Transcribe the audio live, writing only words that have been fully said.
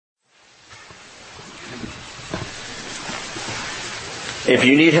If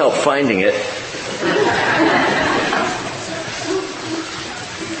you need help finding it,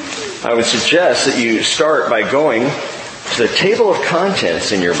 I would suggest that you start by going to the table of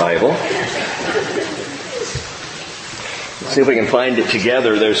contents in your Bible. Let's see if we can find it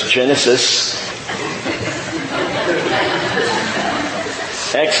together. There's Genesis,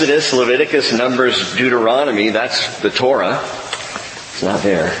 Exodus, Leviticus, Numbers, Deuteronomy. That's the Torah. It's not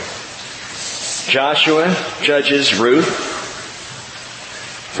there. Joshua, Judges, Ruth.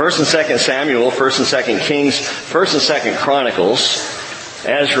 1st and 2nd Samuel, 1st and 2nd Kings, 1st and 2nd Chronicles,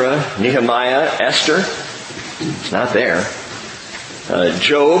 Ezra, Nehemiah, Esther. It's not there.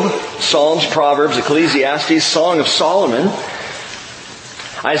 Job, Psalms, Proverbs, Ecclesiastes, Song of Solomon,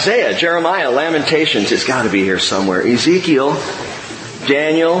 Isaiah, Jeremiah, Lamentations. It's got to be here somewhere. Ezekiel,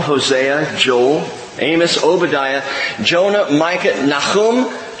 Daniel, Hosea, Joel, Amos, Obadiah, Jonah, Micah, Nahum,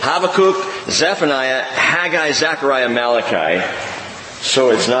 Habakkuk, Zephaniah, Haggai, Zechariah, Malachi.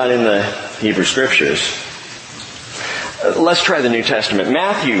 So it's not in the Hebrew Scriptures. Let's try the New Testament.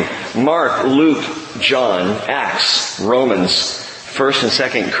 Matthew, Mark, Luke, John, Acts, Romans, 1st and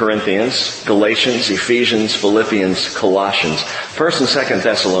 2nd Corinthians, Galatians, Ephesians, Philippians, Colossians, 1st and 2nd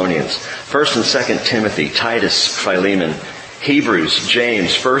Thessalonians, 1st and 2nd Timothy, Titus, Philemon, Hebrews,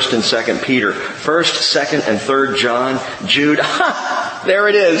 James, 1st and 2nd Peter, 1st, 2nd and 3rd John, Jude. Ha! There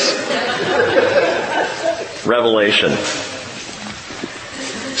it is. Revelation.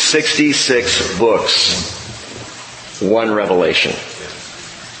 66 books. One revelation.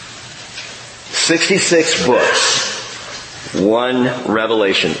 66 books. One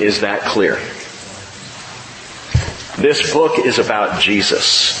revelation. Is that clear? This book is about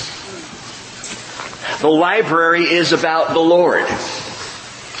Jesus. The library is about the Lord.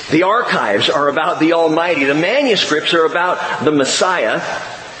 The archives are about the Almighty. The manuscripts are about the Messiah.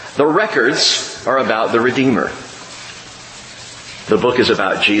 The records are about the Redeemer. The book is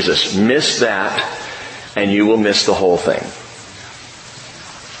about Jesus. Miss that, and you will miss the whole thing.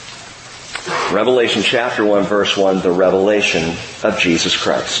 Revelation chapter 1, verse 1, the revelation of Jesus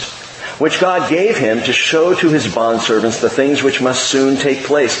Christ, which God gave Him to show to His bondservants the things which must soon take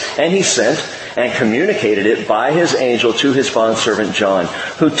place. And He sent and communicated it by His angel to His bondservant John,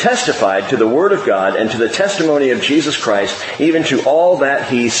 who testified to the Word of God and to the testimony of Jesus Christ, even to all that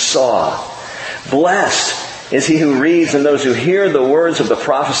he saw. Blessed is he who reads and those who hear the words of the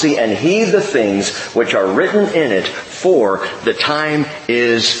prophecy and heed the things which are written in it, for the time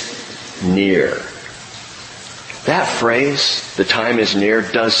is near. That phrase, the time is near,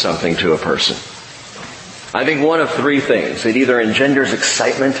 does something to a person. I think one of three things. It either engenders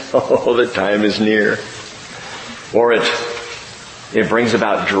excitement, oh, the time is near. Or it brings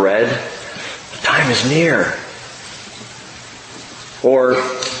about dread, the time is near. Or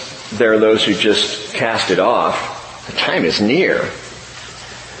there are those who just cast it off, the time is near.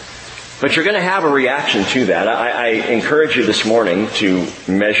 But you're going to have a reaction to that. I encourage you this morning to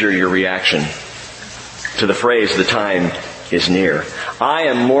measure your reaction to the phrase, the time is near. I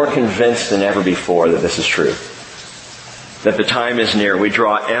am more convinced than ever before that this is true. That the time is near. We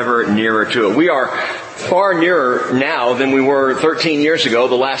draw ever nearer to it. We are far nearer now than we were 13 years ago,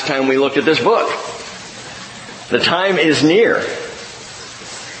 the last time we looked at this book. The time is near.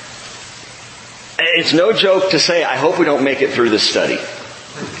 It's no joke to say, I hope we don't make it through this study.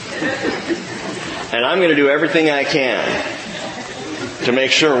 And I'm going to do everything I can to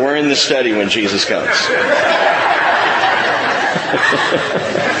make sure we're in the study when Jesus comes.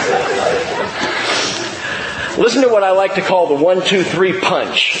 Listen to what I like to call the 1, 2, 3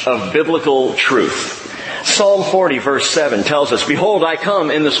 punch of biblical truth. Psalm 40 verse 7 tells us, Behold, I come,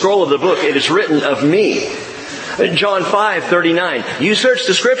 in the scroll of the book it is written of me. John 5:39, you search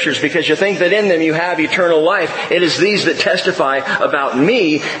the Scriptures because you think that in them you have eternal life. It is these that testify about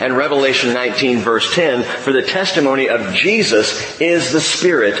me. And Revelation 19 verse 10, for the testimony of Jesus is the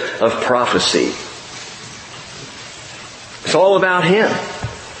spirit of prophecy. It's all about Him.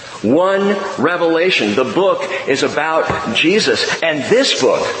 One revelation. The book is about Jesus. And this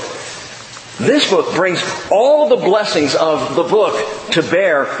book brings all the blessings of the book to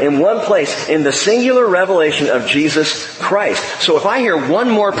bear in one place, in the singular revelation of Jesus Christ. So if I hear one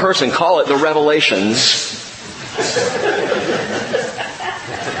more person call it the Revelations,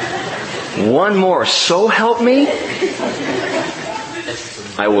 one more, so help me,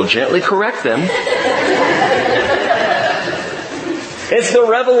 I will gently correct them. It's the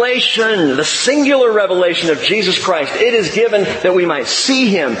revelation, the singular revelation of Jesus Christ. It is given that we might see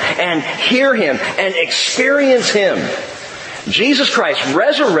Him and hear Him and experience Him. Jesus Christ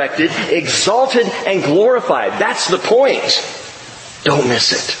resurrected, exalted, and glorified. That's the point. Don't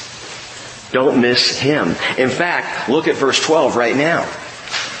miss it. Don't miss Him. In fact, look at verse 12 right now.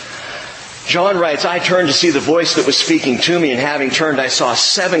 John writes, I turned to see the voice that was speaking to me, and having turned, I saw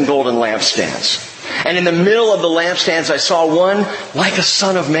 7 golden lampstands. And in the middle of the lampstands, I saw one like a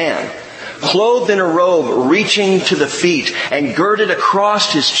son of man, clothed in a robe reaching to the feet and girded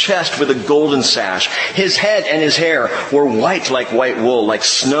across his chest with a golden sash. His head and his hair were white like white wool, like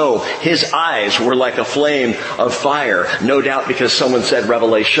snow. His eyes were like a flame of fire. No doubt because someone said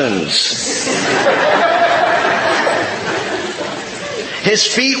Revelations. His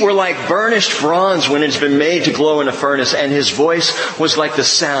feet were like burnished bronze when it's been made to glow in a furnace, and his voice was like the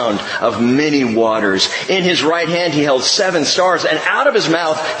sound of many waters. In his right hand he held 7 stars, and out of his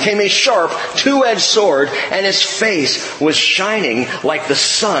mouth came a sharp, 2-edged sword, and his face was shining like the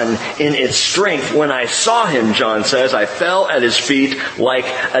sun in its strength. When I saw him, John says, I fell at his feet like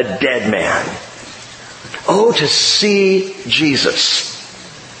a dead man. Oh, to see Jesus.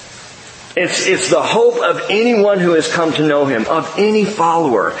 It's the hope of anyone who has come to know Him, of any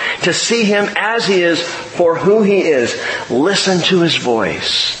follower, to see Him as He is, for who He is. Listen to His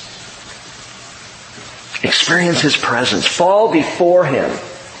voice. Experience His presence. Fall before Him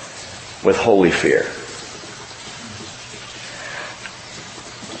with holy fear.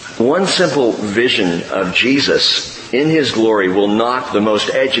 One simple vision of Jesus in His glory will knock the most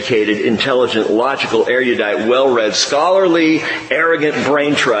educated, intelligent, logical, erudite, well-read, scholarly, arrogant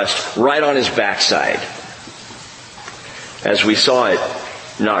brain trust right on his backside. As we saw it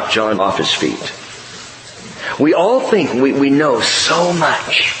knock John off his feet. We all think we know so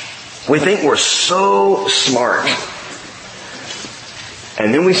much. We think we're so smart.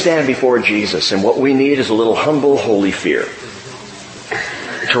 And then we stand before Jesus, and what we need is a little humble, holy fear.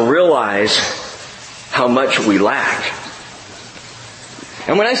 To realize how much we lack.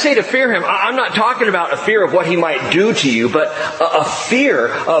 And when I say to fear Him, I'm not talking about a fear of what He might do to you, but a fear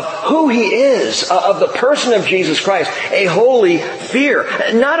of who He is, of the person of Jesus Christ. A holy fear.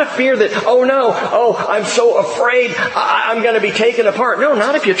 Not a fear that, I'm so afraid I'm going to be taken apart. No,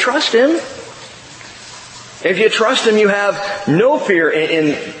 not if you trust Him. If you trust Him, you have no fear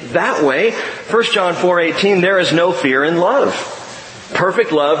in that way. 1 John 4:18, there is no fear in love.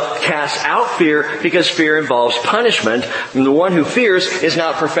 Perfect love casts out fear, because fear involves punishment. And the one who fears is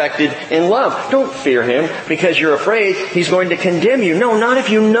not perfected in love. Don't fear him because you're afraid He's going to condemn you. No, not if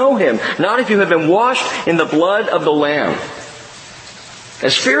you know Him. Not if you have been washed in the blood of the Lamb.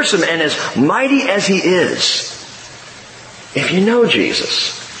 As fearsome and as mighty as He is, if you know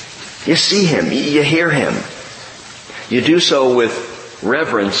Jesus, you see Him, you hear Him, you do so with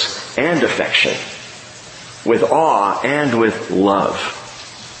reverence and affection, with awe and with love.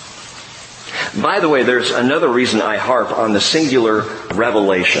 By the way, there's another reason I harp on the singular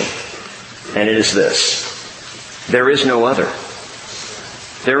revelation. And it is this. There is no other.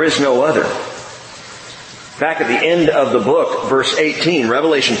 There is no other. Back at the end of the book, verse 18,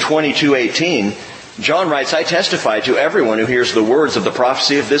 Revelation 22:18, John writes, I testify to everyone who hears the words of the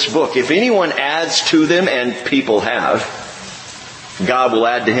prophecy of this book. If anyone adds to them, and people have, God will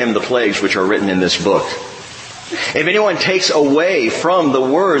add to him the plagues which are written in this book. If anyone takes away from the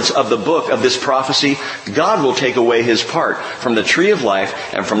words of the book of this prophecy, God will take away his part from the tree of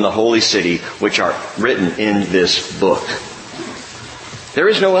life and from the holy city, which are written in this book. There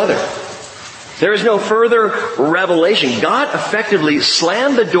is no other. There is no further revelation. God effectively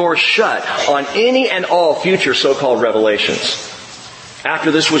slammed the door shut on any and all future so-called revelations.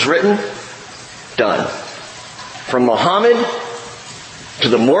 After this was written, done. From Muhammad to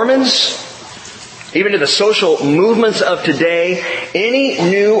the Mormons, even to the social movements of today, any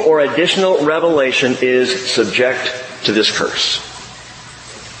new or additional revelation is subject to this curse.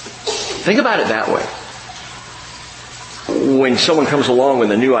 Think about it that way. When someone comes along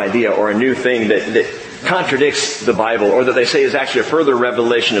with a new idea or a new thing that contradicts the Bible, or that they say is actually a further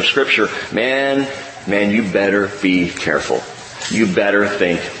revelation of Scripture, man, you better be careful. You better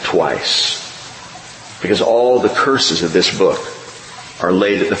think twice. Because all the curses of this book are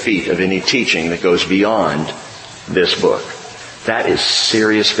laid at the feet of any teaching that goes beyond this book. That is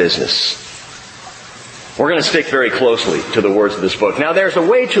serious business. We're going to stick very closely to the words of this book. Now, there's a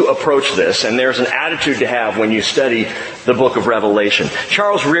way to approach this, and there's an attitude to have when you study the book of Revelation.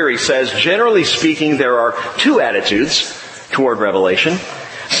 Charles Reary says, generally speaking, there are two attitudes toward Revelation.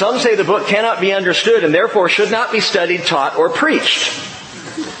 Some say the book cannot be understood and therefore should not be studied, taught, or preached.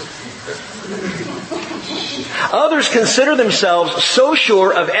 Others consider themselves so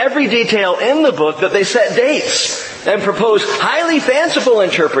sure of every detail in the book that they set dates and propose highly fanciful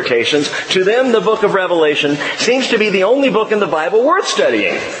interpretations. To them, the book of Revelation seems to be the only book in the Bible worth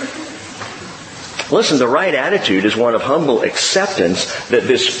studying. Listen, the right attitude is one of humble acceptance that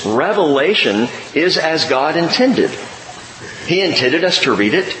this revelation is as God intended. He intended us to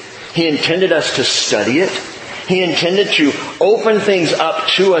read it. He intended us to study it. He intended to open things up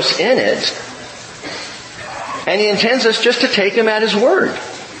to us in it. And He intends us just to take Him at His word.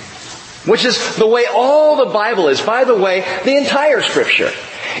 Which is the way all the Bible is. By the way, the entire Scripture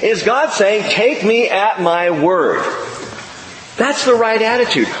is God saying, take me at my word. That's the right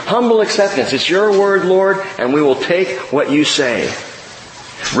attitude. Humble acceptance. It's your word, Lord, and we will take what you say.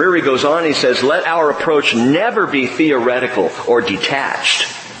 Ryrie goes on, he says, let our approach never be theoretical or detached.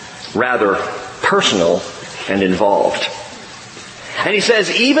 Rather, personal and involved. And he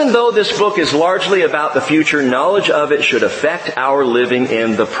says, even though this book is largely about the future, knowledge of it should affect our living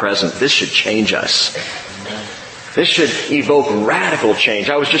in the present. This should change us. This should evoke radical change.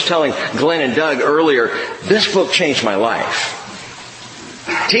 I was just telling Glenn and Doug earlier, this book changed my life.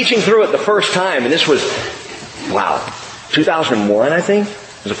 Teaching through it the first time, and this was, 2001, I think.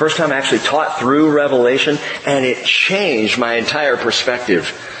 It was the first time I actually taught through Revelation, and it changed my entire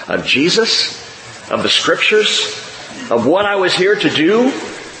perspective of Jesus, of the Scriptures, of what I was here to do.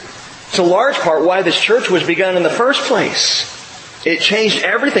 It's a large part why this church was begun in the first place. It changed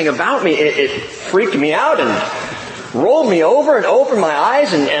everything about me. It freaked me out and rolled me over and opened my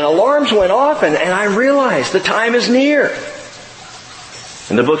eyes, and alarms went off, and I realized the time is near.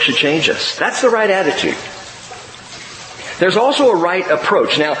 And the book should change us. That's the right attitude. There's also a right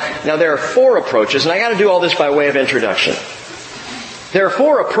approach. Now there are 4 approaches, and I got to do all this by way of introduction. There are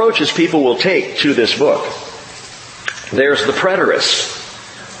 4 approaches people will take to this book. There's the preterist.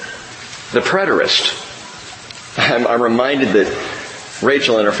 The preterist. I'm reminded that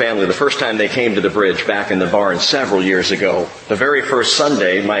Rachel and her family, the first time they came to the bridge back in the barn several years ago, the very first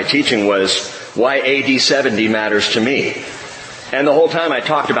Sunday, my teaching was why AD 70 matters to me. And the whole time I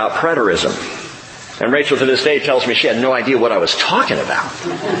talked about preterism. And Rachel to this day tells me she had no idea what I was talking about.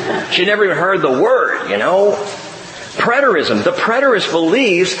 She never even heard the word, Preterism. The preterist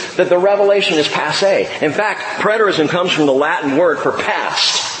believes that the revelation is passé. In fact, preterism comes from the Latin word for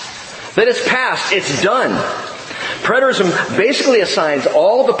past. That it's past, it's done. Preterism basically assigns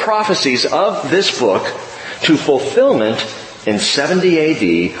all the prophecies of this book to fulfillment in 70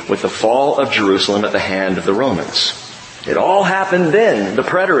 AD with the fall of Jerusalem at the hand of the Romans. It all happened then, the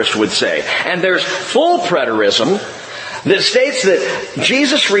preterist would say. And there's full preterism that states that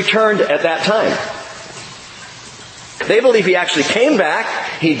Jesus returned at that time. They believe He actually came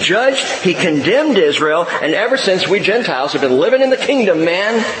back, He judged, He condemned Israel, and ever since we Gentiles have been living in the kingdom,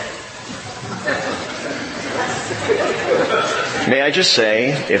 man. May I just say,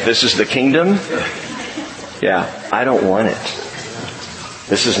 if this is the kingdom, I don't want it.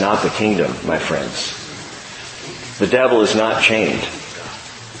 This is not the kingdom, my friends. The devil is not chained.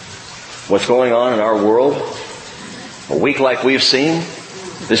 What's going on in our world, a week like we've seen,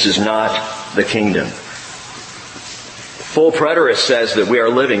 this is not the kingdom. Full preterist says that we are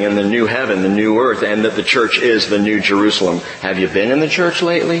living in the new heaven, the new earth, and that the church is the new Jerusalem. Have you been in the church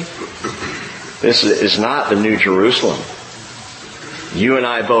lately? This is not the new Jerusalem. You and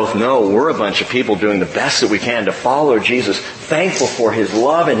I both know we're a bunch of people doing the best that we can to follow Jesus, thankful for His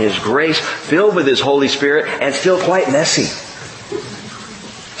love and His grace, filled with His Holy Spirit, and still quite messy.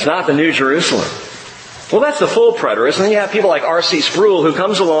 It's not the New Jerusalem. Well, that's the full preterist. And then you have people like R.C. Sproul who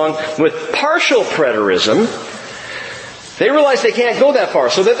comes along with partial preterism. They realize they can't go that far,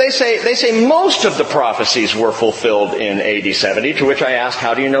 so that they say most of the prophecies were fulfilled in AD 70, to which I ask,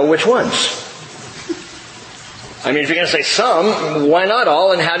 how do you know which ones? I mean, if you're going to say some, why not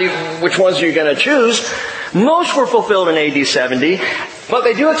all? And which ones are you going to choose? Most were fulfilled in AD 70, but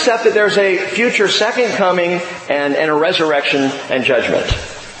they do accept that there's a future second coming and a resurrection and judgment.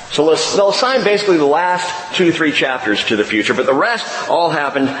 So they'll assign basically the last 2-3 chapters to the future, but the rest all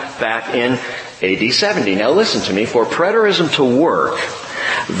happened back in AD 70. Now listen to me, for preterism to work,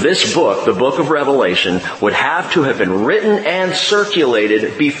 this book, the book of Revelation, would have to have been written and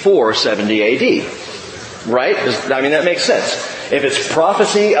circulated before 70 AD. Right? I mean, that makes sense. If it's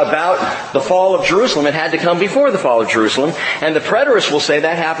prophecy about the fall of Jerusalem, it had to come before the fall of Jerusalem. And the preterists will say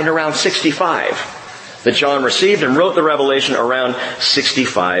that happened around 65. That John received and wrote the Revelation around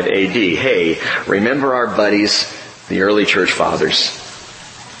 65 AD. Hey, remember our buddies, the early church fathers?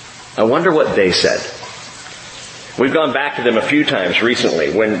 I wonder what they said. We've gone back to them a few times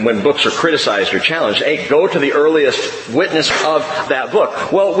recently when books are criticized or challenged. Hey, go to the earliest witness of that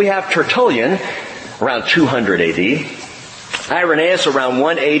book. Well, we have Tertullian, around 200 AD. Irenaeus around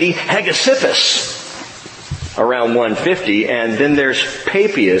 180. Hegesippus around 150. And then there's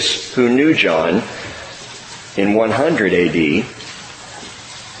Papias, who knew John in 100 AD.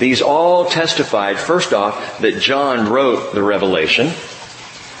 These all testified, first off, that John wrote the Revelation.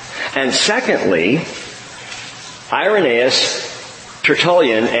 And secondly, Irenaeus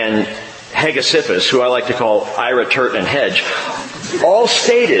Tertullian and Hegesippus, who I like to call Ira, Turt, and Hedge, all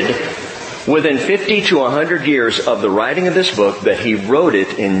stated within 50 to 100 years of the writing of this book that he wrote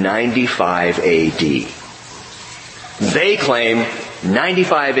it in 95 AD. They claim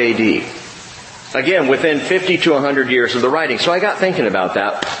 95 AD. Again, within 50 to 100 years of the writing. So I got thinking about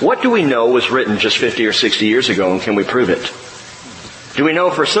that. What do we know was written just 50 or 60 years ago, and can we prove it? Do we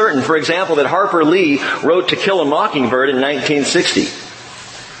know for certain, for example, that Harper Lee wrote To Kill a Mockingbird in 1960?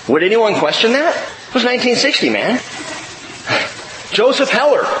 Would anyone question that? It was 1960, man. Joseph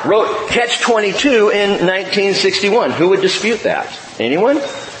Heller wrote Catch-22 in 1961. Who would dispute that? Anyone?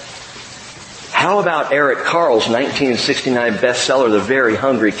 How about Eric Carle's 1969 bestseller, The Very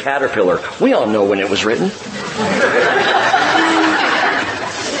Hungry Caterpillar? We all know when it was written.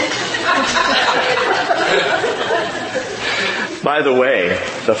 By the way,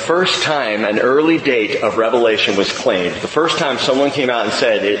 the first time an early date of Revelation was claimed, the first time someone came out and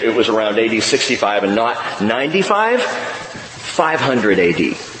said it was around AD 65 and not 95, 500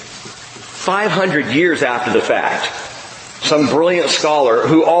 AD. 500 years after the fact. Some brilliant scholar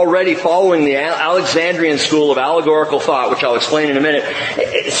who already following the Alexandrian school of allegorical thought, which I'll explain in a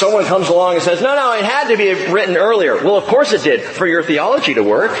minute, someone comes along and says, no, it had to be written earlier. Well, of course it did, for your theology to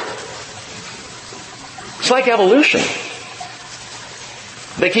work. It's like evolution.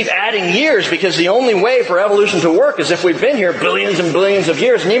 They keep adding years because the only way for evolution to work is if we've been here billions and billions of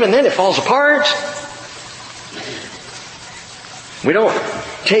years, and even then it falls apart. We don't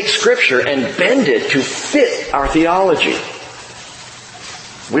take Scripture and bend it to fit our theology.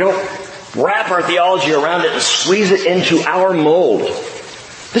 We don't wrap our theology around it and squeeze it into our mold.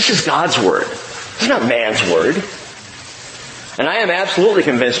 This is God's Word. This is not man's Word. And I am absolutely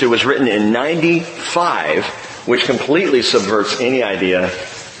convinced it was written in 95, which completely subverts any idea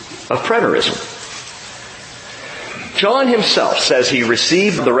of preterism. John himself says he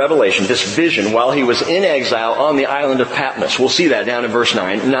received the revelation, this vision, while he was in exile on the island of Patmos. We'll see that down in verse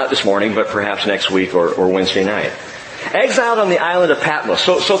 9. Not this morning, but perhaps next week or Wednesday night. Exiled on the island of Patmos.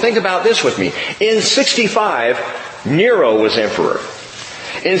 So think about this with me. In 65, Nero was emperor.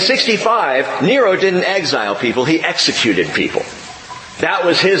 In 65, Nero didn't exile people, he executed people. That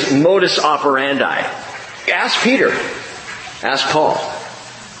was his modus operandi. Ask Peter. Ask Paul.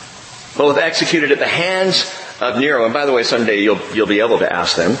 Both executed at the hands of Nero. And by the way, someday you'll be able to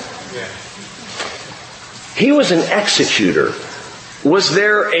ask them. He was an executor. Was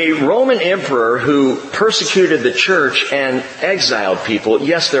there a Roman emperor who persecuted the church and exiled people?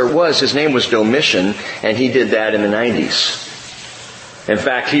 Yes, there was. His name was Domitian, and he did that in the 90s. In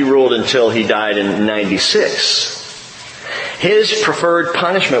fact, he ruled until he died in 96. His preferred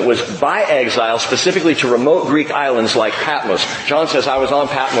punishment was by exile, specifically to remote Greek islands like Patmos. John says, I was on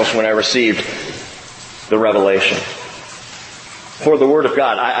Patmos when I received the revelation. For the Word of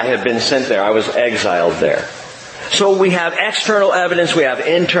God, I had been sent there. I was exiled there. So we have external evidence, we have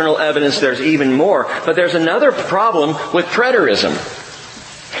internal evidence, there's even more. But there's another problem with preterism.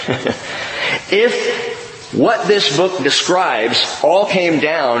 If what this book describes all came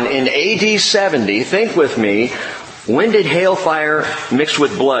down in AD 70, think with me, when did hailfire mixed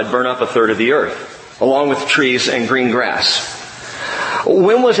with blood burn up a third of the earth, along with trees and green grass?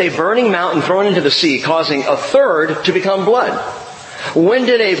 When was a burning mountain thrown into the sea, causing a third to become blood? When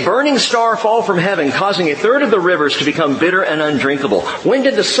did a burning star fall from heaven, causing a third of the rivers to become bitter and undrinkable? When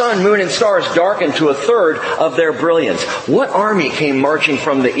did the sun, moon, and stars darken to a third of their brilliance? What army came marching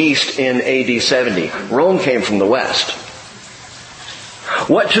from the east in AD 70? Rome came from the west.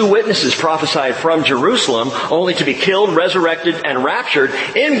 What two witnesses prophesied from Jerusalem, only to be killed, resurrected, and raptured,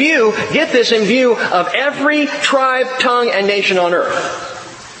 in view, get this, in view of every tribe, tongue, and nation on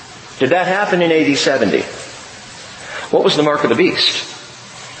earth? Did that happen in AD 70? What was the mark of the beast?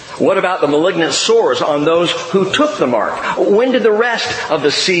 What about the malignant sores on those who took the mark? When did the rest of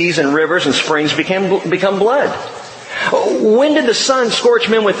the seas and rivers and springs become blood? When did the sun scorch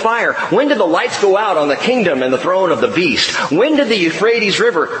men with fire? When did the lights go out on the kingdom and the throne of the beast? When did the Euphrates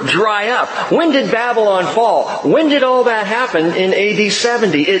River dry up? When did Babylon fall? When did all that happen in AD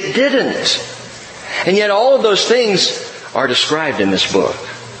 70? It didn't. And yet all of those things are described in this book.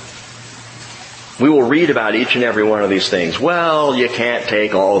 We will read about each and every one of these things. Well, you can't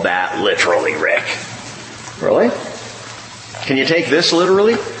take all that literally, Rick. Really? Can you take this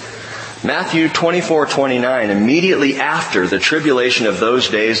literally? Matthew 24:29, immediately after the tribulation of those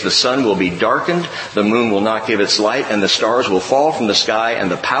days, the sun will be darkened, the moon will not give its light, and the stars will fall from the sky,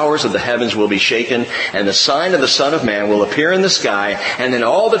 and the powers of the heavens will be shaken, and the sign of the Son of Man will appear in the sky, and then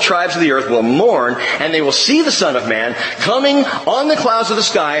all the tribes of the earth will mourn, and they will see the Son of Man coming on the clouds of the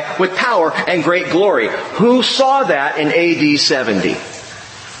sky with power and great glory. Who saw that in AD 70?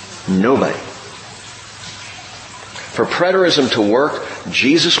 Nobody. For preterism to work,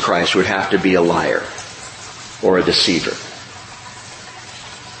 Jesus Christ would have to be a liar or a deceiver.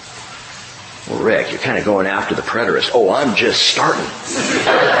 Well, Rick, you're kind of going after the preterist. Oh, I'm just starting.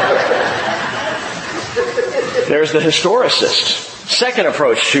 There's the historicist. Second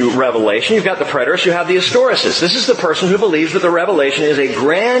approach to Revelation, you've got the preterist, you have the historicist. This is the person who believes that the Revelation is a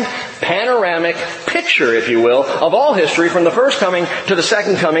grand, panoramic picture, if you will, of all history from the first coming to the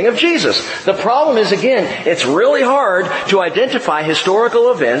second coming of Jesus. The problem is, again, it's really hard to identify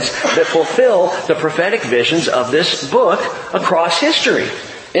historical events that fulfill the prophetic visions of this book across history.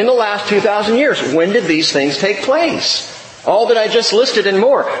 In the last 2,000 years, when did these things take place? All that I just listed and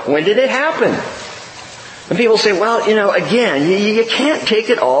more. When did it happen? And people say, well, again, you can't take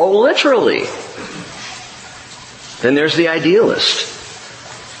it all literally. Then there's the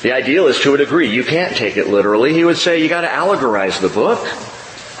idealist. The idealist who would agree you can't take it literally. He would say you got to allegorize the book.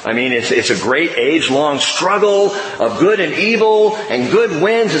 I mean, it's a great age-long struggle of good and evil, and good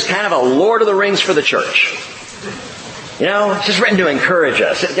wins. It's kind of a Lord of the Rings for the church. It's just written to encourage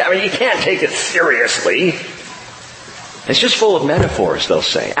us. I mean, you can't take it seriously. It's just full of metaphors, they'll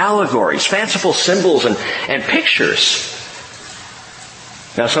say. Allegories, fanciful symbols, and pictures.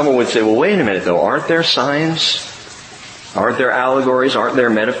 Now someone would say, well, wait a minute though. Aren't there signs? Aren't there allegories? Aren't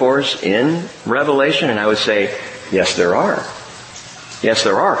there metaphors in Revelation? And I would say, yes, there are. Yes,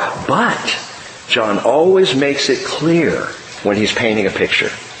 there are. But John always makes it clear when he's painting a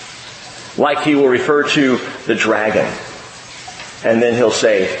picture. Like he will refer to the dragon. And then he'll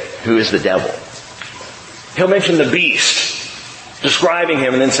say, who is the devil? He'll mention the beast, describing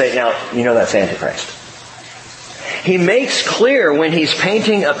him, and then say, now, that's Antichrist. He makes clear when he's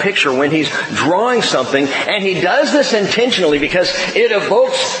painting a picture, when he's drawing something, and he does this intentionally because it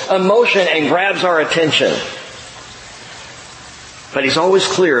evokes emotion and grabs our attention. But he's always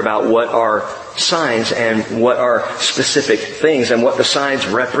clear about what are signs and what are specific things and what the signs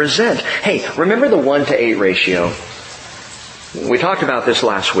represent. Hey, remember the 1-to-8 ratio? We talked about this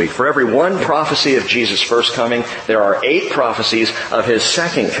last week. For every one prophecy of Jesus' first coming, there are 8 prophecies of His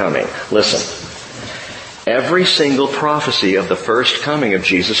second coming. Listen. Every single prophecy of the first coming of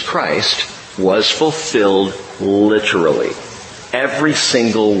Jesus Christ was fulfilled literally. Every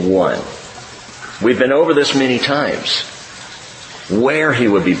single one. We've been over this many times. Where He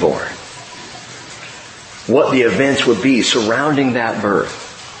would be born. What the events would be surrounding that birth.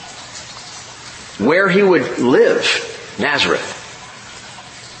 Where He would live. Nazareth.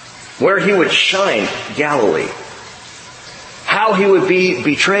 Where He would shine, Galilee. How He would be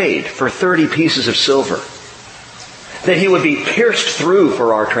betrayed for 30 pieces of silver. That He would be pierced through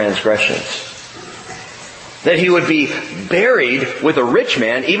for our transgressions. That He would be buried with a rich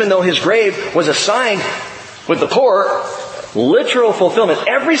man, even though His grave was assigned with the poor. Literal fulfillment.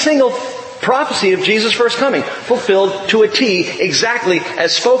 Every single prophecy of Jesus' first coming fulfilled to a T, exactly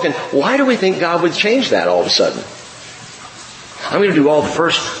as spoken. Why do we think God would change that all of a sudden? I'm going to do all the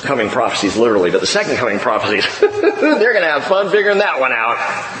first coming prophecies literally, but the second coming prophecies, they're going to have fun figuring that one out.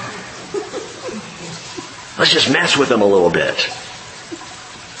 Let's just mess with them a little bit.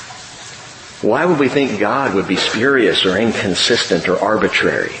 Why would we think God would be spurious or inconsistent or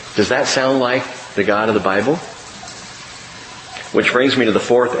arbitrary? Does that sound like the God of the Bible? Which brings me to the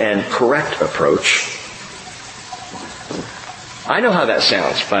fourth and correct approach. I know how that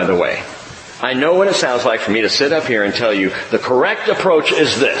sounds, by the way. I know what it sounds like for me to sit up here and tell you the correct approach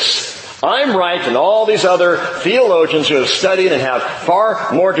is this. I'm right and all these other theologians who have studied and have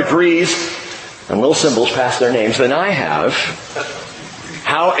far more degrees and little symbols past their names than I have.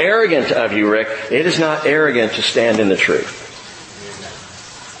 How arrogant of you, Rick. It is not arrogant to stand in the truth.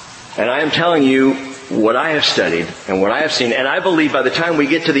 And I am telling you what I have studied and what I have seen. And I believe by the time we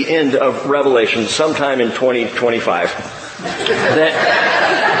get to the end of Revelation, sometime in 2025,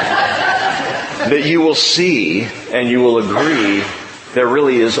 that you will see and you will agree there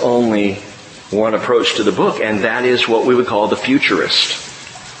really is only one approach to the book, and that is what we would call the futurist.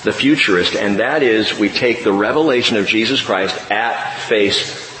 The futurist, and that is we take the revelation of Jesus Christ at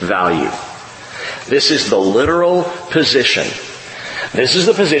face value. This is the literal position. This is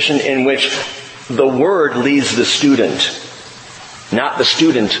the position in which the Word leads the student, not the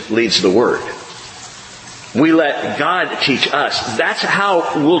student leads the Word. We let God teach us. That's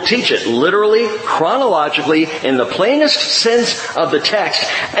how we'll teach it. Literally, chronologically, in the plainest sense of the text,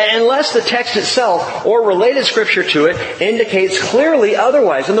 unless the text itself or related scripture to it indicates clearly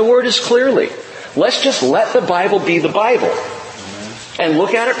otherwise. And the word is clearly. Let's just let the Bible be the Bible. And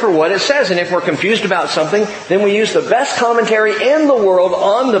look at it for what it says. And if we're confused about something, then we use the best commentary in the world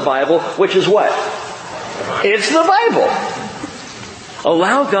on the Bible, which is what? It's the Bible.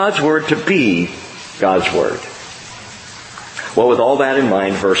 Allow God's Word to be God's Word. Well, with all that in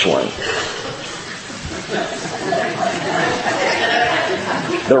mind, verse 1.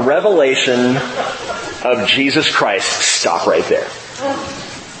 The revelation of Jesus Christ. Stop right there.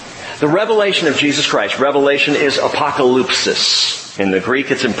 The revelation of Jesus Christ. Revelation is apocalypsis. In the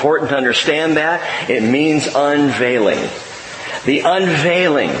Greek, it's important to understand that. It means unveiling. The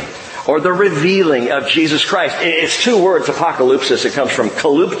unveiling or the revealing of Jesus Christ. It's two words, apocalypsis. It comes from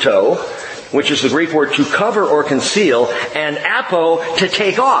kalupto, which is the Greek word to cover or conceal, and apo, to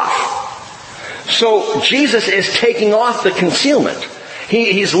take off. So Jesus is taking off the concealment.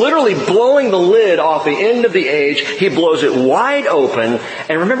 He's literally blowing the lid off the end of the age. He blows it wide open.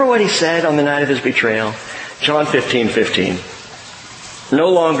 And remember what he said on the night of his betrayal? John 15:15.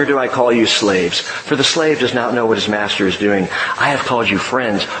 No longer do I call you slaves, for the slave does not know what his master is doing. I have called you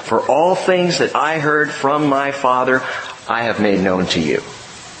friends, for all things that I heard from my Father, I have made known to you.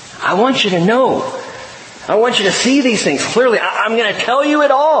 I want you to know. I want you to see these things clearly. I'm going to tell you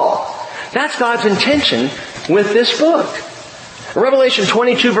it all. That's God's intention with this book. Revelation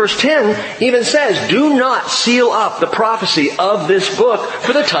 22 verse 10 even says, do not seal up the prophecy of this book,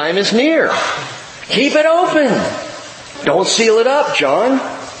 for the time is near. Keep it open. Don't seal it up, John.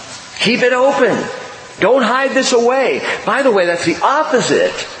 Keep it open. Don't hide this away. By the way, that's the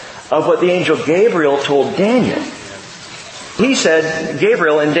opposite of what the angel Gabriel told Daniel. He said,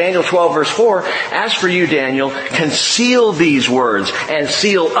 Gabriel in Daniel 12 verse 4, as for you, Daniel, conceal these words and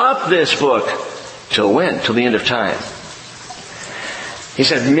seal up this book. Till when? Till the end of time. He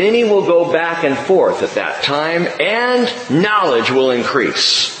said, many will go back and forth at that time, and knowledge will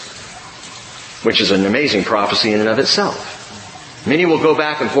increase. Which is an amazing prophecy in and of itself. Many will go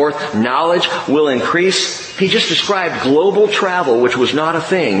back and forth. Knowledge will increase. He just described global travel, which was not a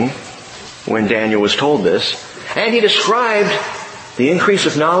thing when Daniel was told this. And he described the increase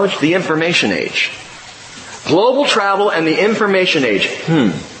of knowledge, the information age. Global travel and the information age.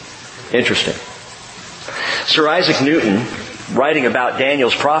 Interesting. Sir Isaac Newton, writing about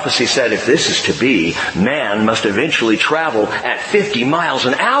Daniel's prophecy, said, if this is to be, man must eventually travel at 50 miles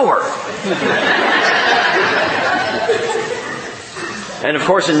an hour. And of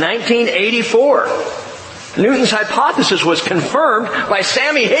course, in 1984, Newton's hypothesis was confirmed by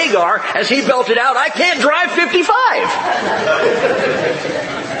Sammy Hagar as he belted out, I can't drive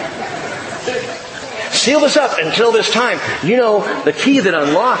 55. Seal this up until this time. You know, the key that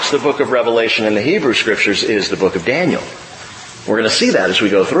unlocks the book of Revelation in the Hebrew Scriptures is the book of Daniel. We're going to see that as we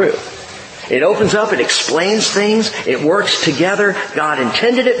go through. It opens up, it explains things, it works together. God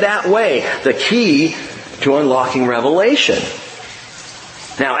intended it that way. The key to unlocking Revelation.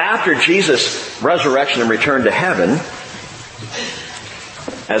 Now, after Jesus' resurrection and return to heaven,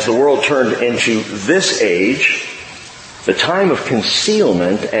 as the world turned into this age, the time of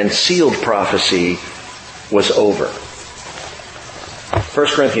concealment and sealed prophecy was over. 1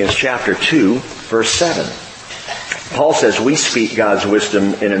 Corinthians chapter 2, verse 7. Paul says, we speak God's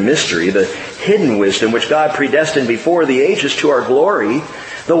wisdom in a mystery, the hidden wisdom which God predestined before the ages to our glory,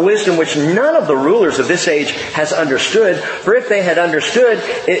 the wisdom which none of the rulers of this age has understood. For if they had understood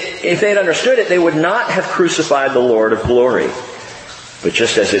it, they would not have crucified the Lord of glory. But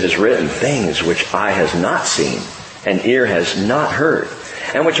just as it is written, things which eye has not seen and ear has not heard,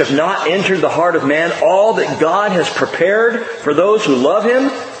 and which have not entered the heart of man, all that God has prepared for those who love Him.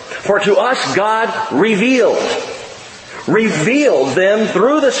 For to us God revealed them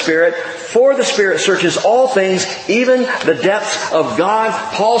through the Spirit, for the Spirit searches all things, even the depths of God.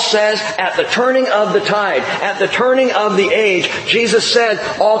 Paul says, at the turning of the tide, at the turning of the age, Jesus said,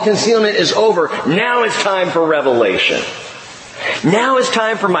 all concealment is over. Now it's time for revelation. Now it's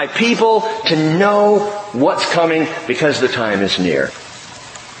time for my people to know what's coming, because the time is near.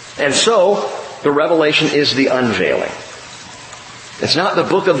 And so, the revelation is the unveiling. It's not the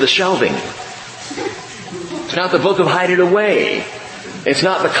book of the shelving. It's not the book of hide it away. It's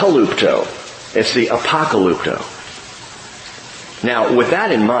not the kalupto. It's the apocalypto. Now, with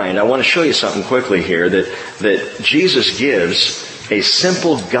that in mind, I want to show you something quickly here that Jesus gives a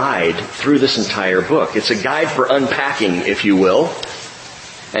simple guide through this entire book. It's a guide for unpacking, if you will.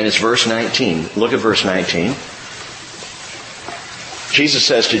 And it's verse 19. Look at verse 19. Jesus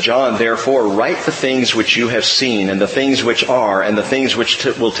says to John, therefore, write the things which you have seen, and the things which are, and the things which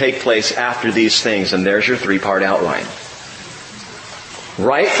will take place after these things. And there's your three-part outline.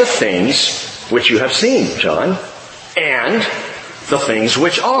 Write the things which you have seen, John, and the things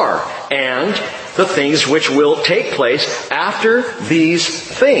which are, and the things which will take place after these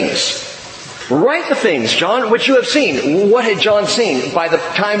things. Write the things, John, which you have seen. What had John seen? By the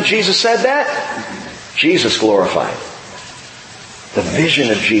time Jesus said that, Jesus glorified. The vision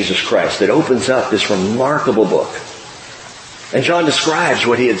of Jesus Christ that opens up this remarkable book. And John describes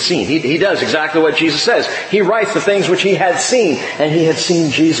what he had seen. He does exactly what Jesus says. He writes the things which he had seen, and he had seen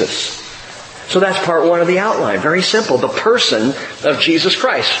Jesus. So that's part one of the outline. Very simple. The person of Jesus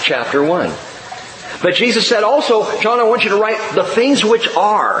Christ, chapter 1. But Jesus said also, John, I want you to write the things which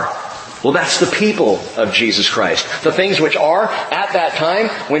are. Well, that's the people of Jesus Christ. The things which are, at that time,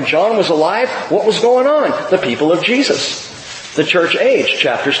 when John was alive, what was going on? The people of Jesus. The church age,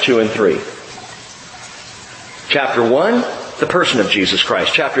 chapters 2 and 3. Chapter 1, the person of Jesus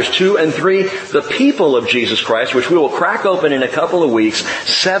Christ. Chapters 2 and 3, the people of Jesus Christ, which we will crack open in a couple of weeks.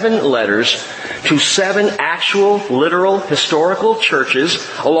 7 letters to 7 actual, literal, historical churches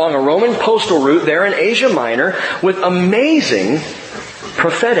along a Roman postal route there in Asia Minor with amazing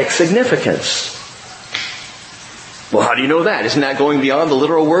prophetic significance. Well, how do you know that? Isn't that going beyond the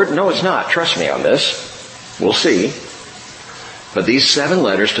literal word? No, it's not. Trust me on this. We'll see. But these 7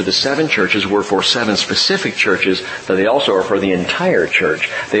 letters to the 7 churches were for 7 specific churches, but they also are for the entire church.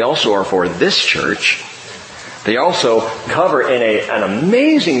 They also are for this church. They also cover in an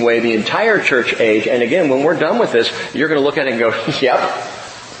amazing way the entire church age. And again, when we're done with this, you're going to look at it and go, yep,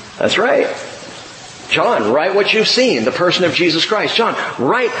 that's right. John, write what you've seen, the person of Jesus Christ. John,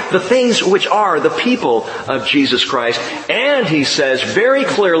 write the things which are the people of Jesus Christ. And he says very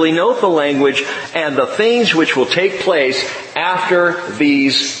clearly, note the language, and the things which will take place after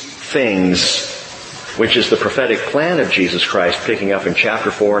these things, which is the prophetic plan of Jesus Christ, picking up in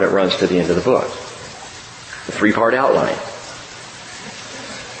chapter 4, and it runs to the end of the book. The 3-part outline.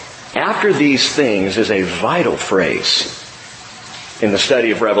 After these things is a vital phrase in the study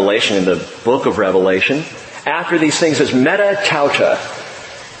of Revelation, in the book of Revelation. After these things is meta tauta.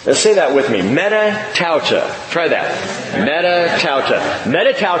 Let's say that with me. Meta tauta. Try that. Meta tauta.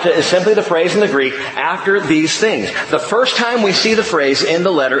 Meta tauta is simply the phrase in the Greek, after these things. The first time we see the phrase in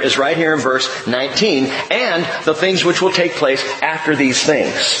the letter is right here in verse 19. And the things which will take place after these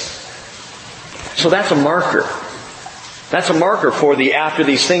things. So that's a marker. That's a marker for the after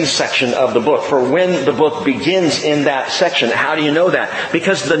these things section of the book, for when the book begins in that section. How do you know that?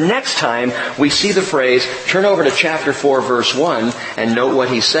 Because the next time we see the phrase, turn over to chapter 4, verse 1, and note what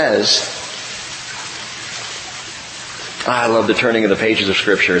he says. I love the turning of the pages of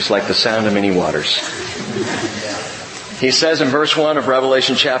Scripture. It's like the sound of many waters. He says in verse 1 of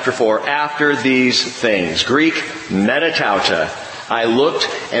Revelation chapter 4, after these things, Greek, metatauta, I looked,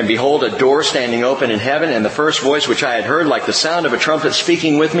 and behold, a door standing open in heaven, and the first voice which I had heard, like the sound of a trumpet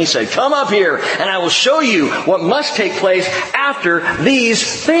speaking with me, said, come up here, and I will show you what must take place after these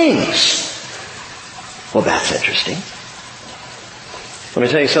things. Well, that's interesting. Let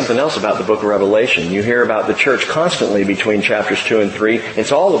me tell you something else about the book of Revelation. You hear about the church constantly between chapters 2 and 3.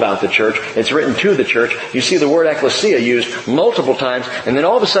 It's all about the church. It's written to the church. You see the word ecclesia used multiple times, and then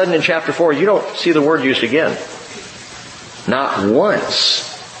all of a sudden in chapter 4, you don't see the word used again. Not once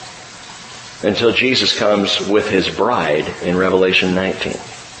until Jesus comes with His bride in Revelation 19.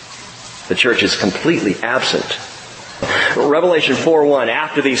 The church is completely absent. Revelation 4:1,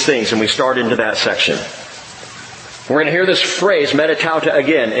 after these things, and we start into that section. We're going to hear this phrase, metatauta,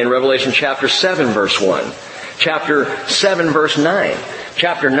 again in Revelation chapter 7, verse 1. Chapter 7, verse 9.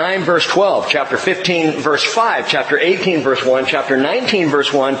 Chapter 9, verse 12. Chapter 15, verse 5. Chapter 18, verse 1. Chapter 19,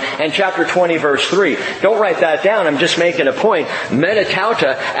 verse 1. And chapter 20, verse 3. Don't write that down. I'm just making a point.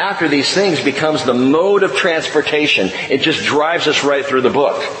 Metatauta, after these things, becomes the mode of transportation. It just drives us right through the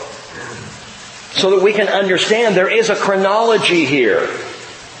book. So that we can understand there is a chronology here.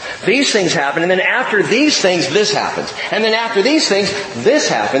 These things happen, and then after these things, this happens. And then after these things, this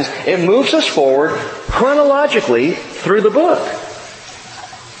happens. It moves us forward chronologically through the book.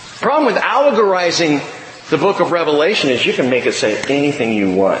 The problem with allegorizing the book of Revelation is you can make it say anything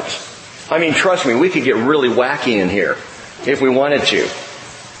you want. I mean, trust me, we could get really wacky in here if we wanted to.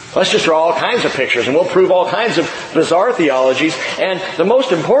 Let's just draw all kinds of pictures and we'll prove all kinds of bizarre theologies. And the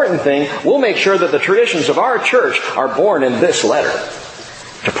most important thing, we'll make sure that the traditions of our church are born in this letter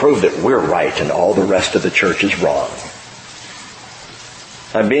to prove that we're right and all the rest of the church is wrong.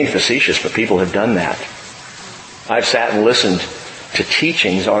 I'm being facetious, but people have done that. I've sat and listened to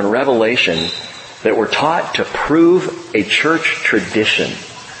teachings on Revelation that were taught to prove a church tradition.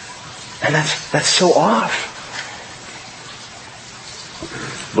 And that's so off.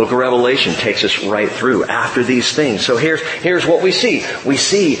 Book of Revelation takes us right through after these things. So here's what we see. We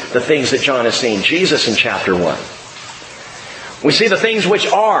see the things that John has seen. Jesus in chapter 1. We see the things which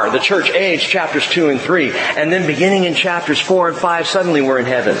are the church age, chapters 2 and 3. And then beginning in chapters 4 and 5, suddenly we're in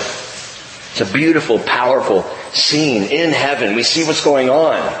heaven. It's a beautiful, powerful scene in heaven. We see what's going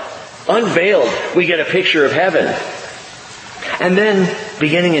on. Unveiled, we get a picture of heaven. And then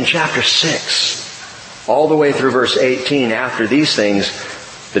beginning in chapter 6, all the way through verse 18, after these things,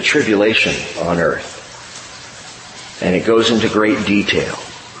 the tribulation on earth. And it goes into great detail.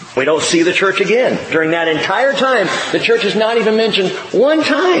 We don't see the church again. During that entire time, the church is not even mentioned one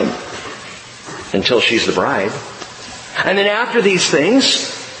time until she's the bride. And then after these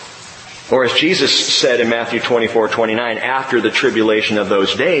things, or as Jesus said in Matthew 24:29, after the tribulation of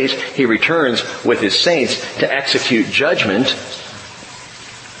those days, He returns with His saints to execute judgment,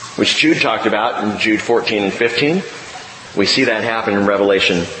 which Jude talked about in Jude 14 and 15. We see that happen in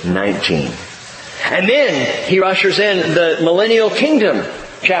Revelation 19. And then He ushers in the millennial kingdom,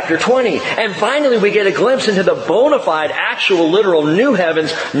 chapter 20. And finally we get a glimpse into the bona fide, actual, literal new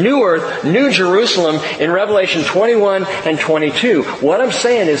heavens, new earth, new Jerusalem in Revelation 21 and 22. What I'm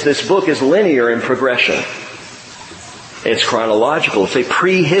saying is this book is linear in progression. It's chronological. It's a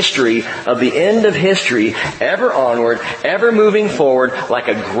prehistory of the end of history, ever onward, ever moving forward like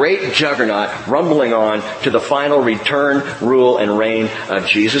a great juggernaut rumbling on to the final return, rule, and reign of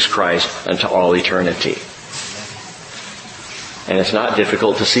Jesus Christ unto all eternity. And it's not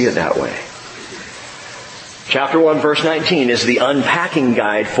difficult to see it that way. Chapter 1, verse 19 is the unpacking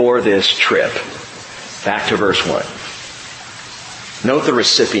guide for this trip. Back to verse 1. Note the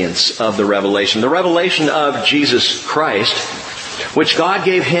recipients of the revelation. The revelation of Jesus Christ, which God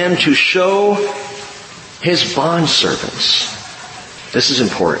gave Him to show His bondservants. This is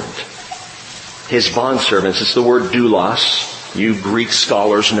important. His bondservants. It's the word doulos. You Greek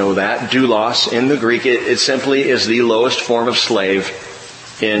scholars know that. Doulos in the Greek, it simply is the lowest form of slave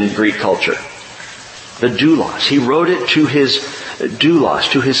in Greek culture. The doulos. He wrote it to his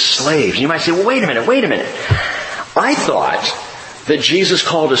doulos, to his slaves. You might say, well, wait a minute. I thought that Jesus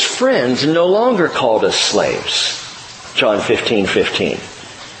called us friends and no longer called us slaves. John 15:15.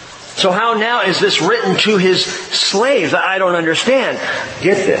 So how now is this written to His slaves? I don't understand.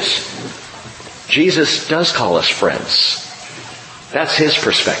 Get this. Jesus does call us friends. That's His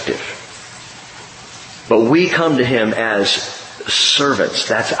perspective. But we come to Him as servants.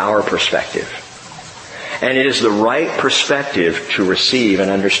 That's our perspective. And it is the right perspective to receive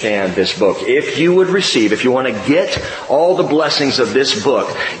and understand this book. If you would receive, if you want to get all the blessings of this book,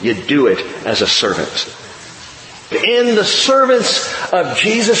 you do it as a servant. In the servants of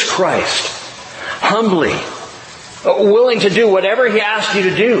Jesus Christ, humbly, willing to do whatever He asks you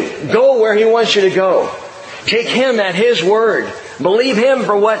to do. Go where He wants you to go. Take Him at His word. Believe Him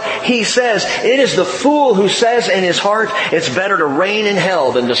for what He says. It is the fool who says in his heart, it's better to reign in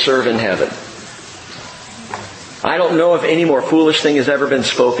hell than to serve in heaven. I don't know if any more foolish thing has ever been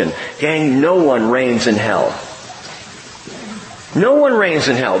spoken. Gang, no one reigns in hell. No one reigns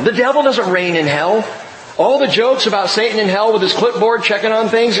in hell. The devil doesn't reign in hell. All the jokes about Satan in hell with his clipboard checking on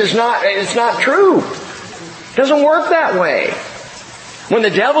things it's not true. It doesn't work that way. When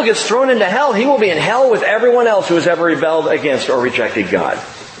the devil gets thrown into hell, he will be in hell with everyone else who has ever rebelled against or rejected God.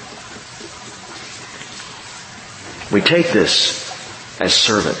 We take this as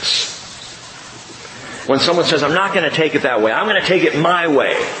servants. When someone says, I'm not going to take it that way, I'm going to take it my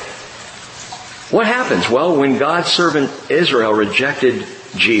way. What happens? Well, when God's servant Israel rejected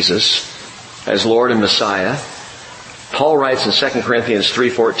Jesus as Lord and Messiah, Paul writes in 2 Corinthians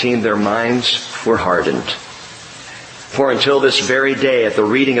 3:14, their minds were hardened. For until this very day, at the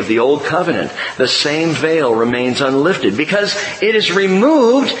reading of the Old Covenant, the same veil remains unlifted, because it is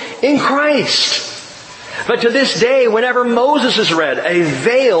removed in Christ. But to this day, whenever Moses is read, a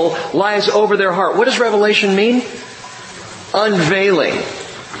veil lies over their heart. What does Revelation mean? Unveiling.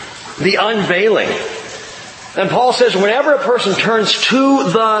 The unveiling. And Paul says whenever a person turns to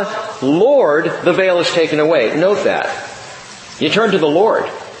the Lord, the veil is taken away. Note that. You turn to the Lord.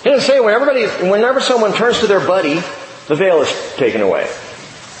 He doesn't say whenever someone turns to their buddy, the veil is taken away.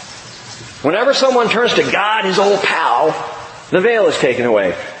 Whenever someone turns to God, his old pal, the veil is taken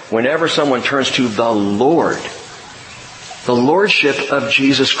away. Whenever someone turns to the Lord, the Lordship of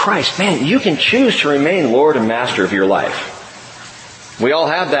Jesus Christ, man, you can choose to remain Lord and Master of your life. We all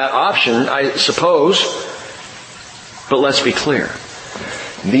have that option, I suppose. But let's be clear.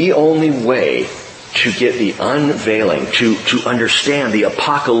 The only way to get the unveiling, to understand the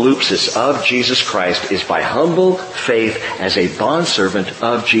apocalypsis of Jesus Christ is by humble faith as a bondservant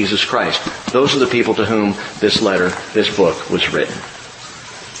of Jesus Christ. Those are the people to whom this letter, this book was written.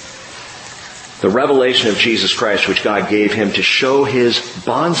 The revelation of Jesus Christ which God gave him to show his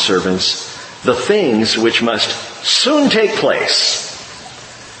bondservants the things which must soon take place.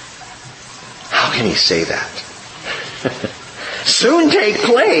 How can he say that? Soon take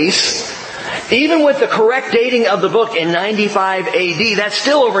place? Even with the correct dating of the book in 95 AD, that's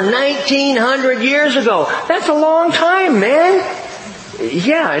still over 1900 years ago. That's a long time, man.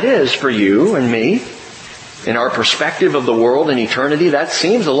 Yeah, it is for you and me. In our perspective of the world and eternity, that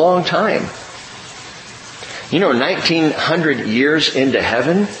seems a long time. 1900 years into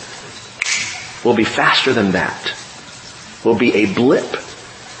heaven will be faster than that. Will be a blip.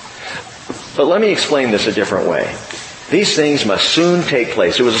 But let me explain this a different way. These things must soon take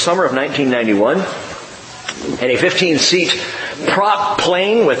place. It was the summer of 1991, and a 15-seat prop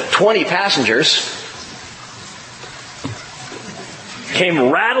plane with 20 passengers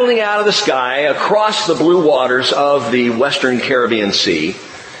came rattling out of the sky across the blue waters of the Western Caribbean Sea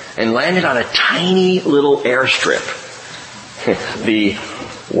and landed on a tiny little airstrip, the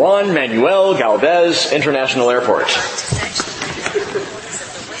Juan Manuel Galvez International Airport.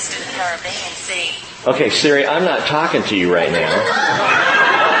 Okay, Siri, I'm not talking to you right now.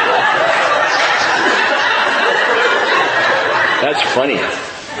 That's funny.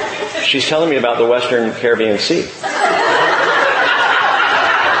 She's telling me about the Western Caribbean Sea.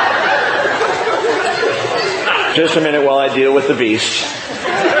 Just a minute while I deal with the beast.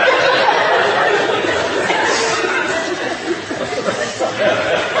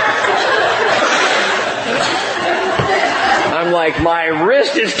 I'm like, my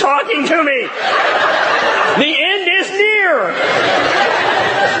wrist is talking to me. The end is near.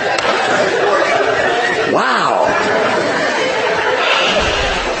 Wow.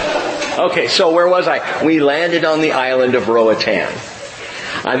 Okay, so where was I? We landed on the island of Roatan.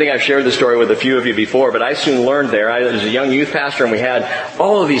 I think I've shared the story with a few of you before, but I soon learned there. I was a young youth pastor, and we had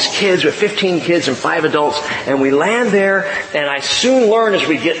all of these kids, with 15 kids and 5 adults, and we land there, and I soon learned as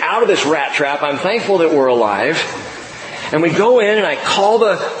we get out of this rat trap, I'm thankful that we're alive. And we go in, and I call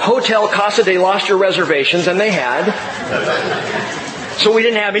the Hotel Casa de Loster reservations, and they had. So we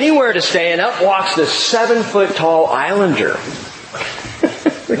didn't have anywhere to stay, and up walks this 7-foot-tall islander.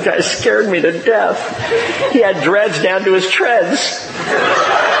 The guy scared me to death. He had dreads down to his treads.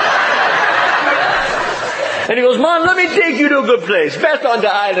 And he goes, "Man, let me take you to a good place. Best on the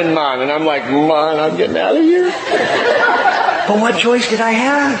island, man." And I'm like, "Man, I'm getting out of here." But what choice did I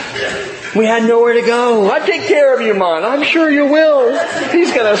have? We had nowhere to go. "I'll take care of you, man. I'm sure you will.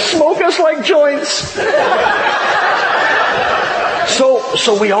 He's going to smoke us like joints."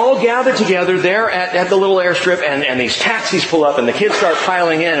 So we all gather together there at the little airstrip, and these taxis pull up, and the kids start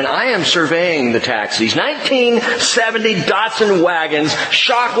piling in, and I am surveying the taxis. 1970 Datsun wagons,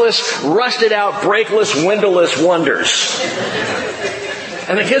 shockless, rusted out, brakeless, windowless wonders.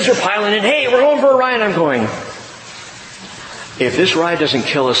 And the kids are piling in. "Hey, we're going for a ride." I'm going, if this ride doesn't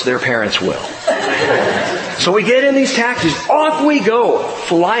kill us, their parents will. So we get in these taxis. Off we go,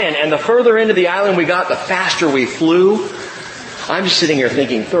 flying. And the further into the island we got, the faster we flew. I'm just sitting here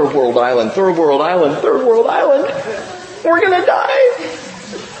thinking, third world island, third world island, third world island. We're going to die.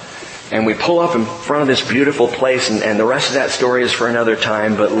 And we pull up in front of this beautiful place, and the rest of that story is for another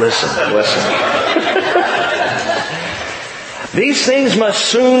time. But listen. These things must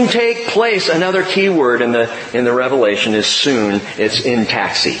soon take place. Another key word in the Revelation is soon. It's in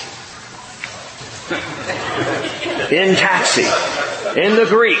taxi. In taxi. In the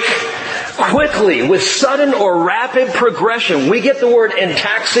Greek. Quickly, with sudden or rapid progression. We get the word in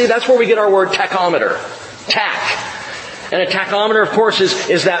taxi. That's where we get our word tachometer. Tach. And a tachometer, of course,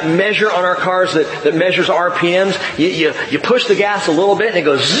 is that measure on our cars that measures RPMs. You push the gas a little bit and it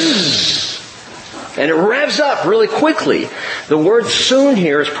goes zzz. And it revs up really quickly. The word soon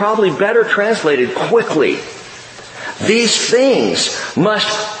here is probably better translated quickly. These things must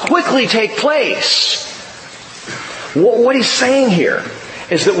quickly take place. What he's saying here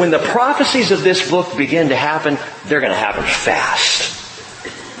is that when the prophecies of this book begin to happen, they're going to happen fast.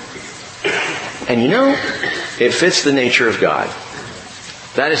 And it fits the nature of God.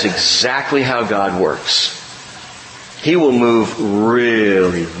 That is exactly how God works. He will move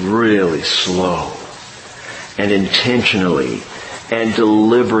really, really slow and intentionally and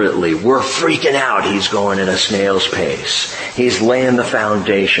deliberately. We're freaking out. He's going at a snail's pace. He's laying the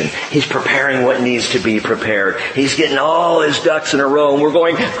foundation. He's preparing what needs to be prepared. He's getting all his ducks in a row, and we're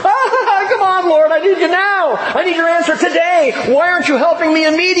going, come on, Lord, I need you now. I need your answer today. Why aren't you helping me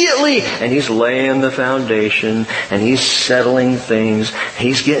immediately? And he's laying the foundation, and he's settling things.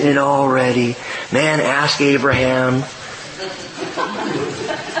 He's getting it all ready. Man, ask Abraham.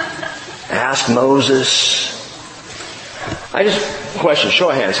 Ask Moses. Question, show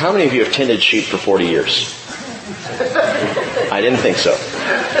of hands. How many of you have tended sheep for 40 years? I didn't think so.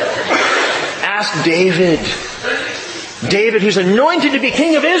 Ask David. David, who's anointed to be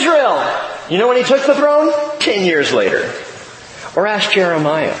king of Israel. You know when he took the throne? 10 years later. Or ask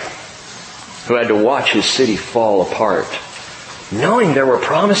Jeremiah, who had to watch his city fall apart, knowing there were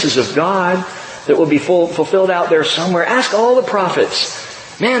promises of God that will be fulfilled out there somewhere. Ask all the prophets.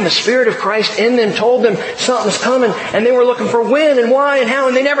 Man, the Spirit of Christ in them told them something's coming, and they were looking for when and why and how,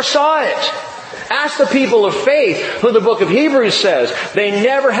 and they never saw it. Ask the people of faith, who the book of Hebrews says they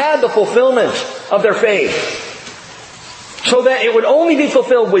never had the fulfillment of their faith. So that it would only be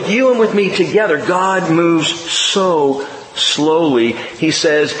fulfilled with you and with me together. God moves so slowly. He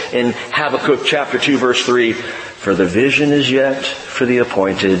says in Habakkuk chapter 2 verse 3, "For the vision is yet for the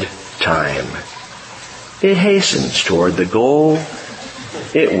appointed time. It hastens toward the goal.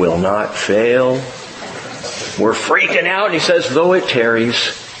 It will not fail." We're freaking out, and he says, though it tarries,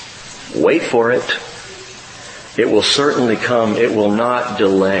 wait for it. It will certainly come. It will not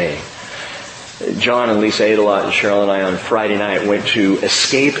delay. John and Lisa Adelot and Cheryl and I on Friday night went to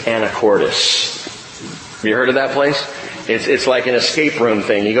Escape Anacortes. Have you heard of that place? It's like an escape room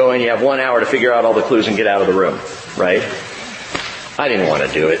thing. You go in, you have 1 hour to figure out all the clues and get out of the room, right? I didn't want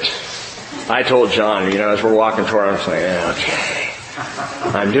to do it. I told John, as we're walking toward him, I was like, okay,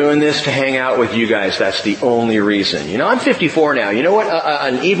 I'm doing this to hang out with you guys. That's the only reason. I'm 54 now. You know what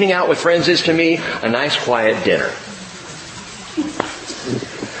an evening out with friends is to me? A nice quiet dinner.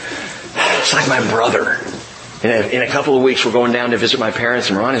 It's like my brother. In a couple of weeks, we're going down to visit my parents,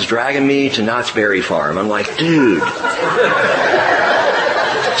 and Ron is dragging me to Knott's Berry Farm. I'm like, dude.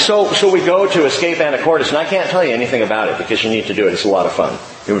 So we go to Escape Anacortes, and I can't tell you anything about it because you need to do it. It's a lot of fun.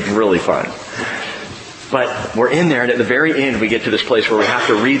 It was really fun. But we're in there, and at the very end, we get to this place where we have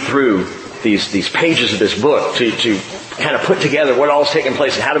to read through these pages of this book to kind of put together what all's taking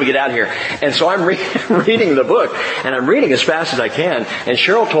place and how do we get out of here. And so I'm reading the book, and I'm reading as fast as I can. And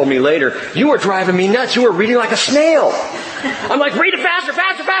Cheryl told me later, "You were driving me nuts. You were reading like a snail." I'm like, "Read it faster,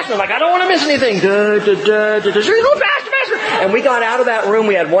 faster, faster." I'm like, "I don't want to miss anything." Go faster, faster. And we got out of that room.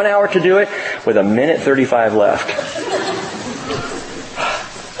 We had 1 hour to do it with 1:35 left.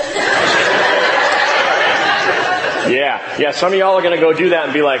 Yeah, some of y'all are going to go do that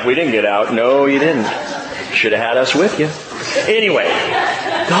and be like, "We didn't get out." No, you didn't. Should have had us with you. Anyway,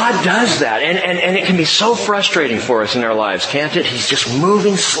 God does that. And it can be so frustrating for us in our lives, can't it? He's just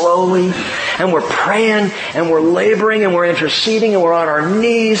moving slowly, and we're praying, and we're laboring, and we're interceding, and we're on our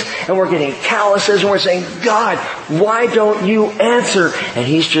knees, and we're getting calluses, and we're saying, "God, why don't you answer?" And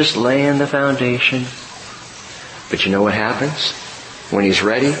He's just laying the foundation. But you know what happens? When He's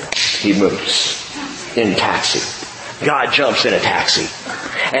ready, He moves in taxi. God jumps in a taxi.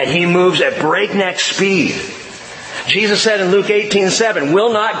 And He moves at breakneck speed. Jesus said in Luke 18:7,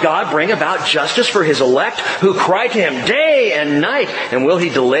 "Will not God bring about justice for His elect who cry to Him day and night? And will He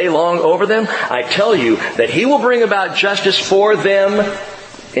delay long over them? I tell you that He will bring about justice for them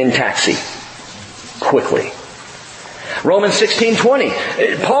in taxi. Quickly." Romans 16:20,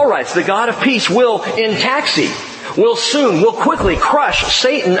 Paul writes, "The God of peace will in taxi, will quickly crush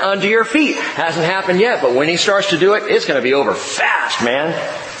Satan under your feet." Hasn't happened yet, but when He starts to do it, it's going to be over fast, man.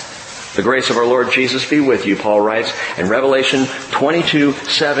 "The grace of our Lord Jesus be with you," Paul writes. In Revelation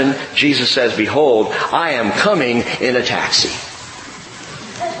 22:7, Jesus says, "Behold, I am coming in a taxi."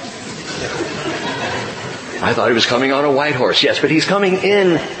 I thought He was coming on a white horse. Yes, but He's coming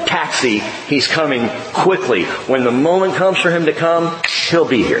in taxi. He's coming quickly. When the moment comes for Him to come, He'll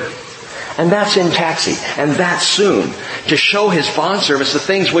be here. And that's in taxi. And that's soon. To show His bondservants the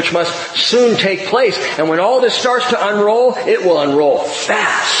things which must soon take place. And when all this starts to unroll, it will unroll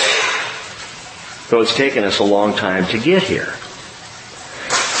fast. Though it's taken us a long time to get here.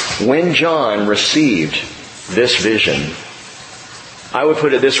 When John received this vision, I would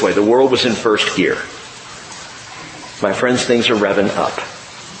put it this way. The world was in first gear. My friends, things are revving up.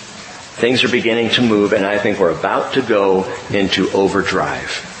 Things are beginning to move, and I think we're about to go into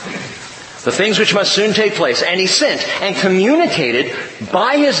overdrive. The things which must soon take place. And He sent and communicated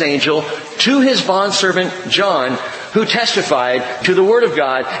by His angel to His bondservant John, who testified to the Word of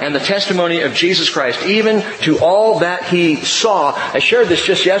God and the testimony of Jesus Christ, even to all that he saw. I shared this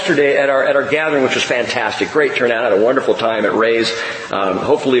just yesterday at our gathering, which was fantastic. Great turnout. Had a wonderful time at Ray's.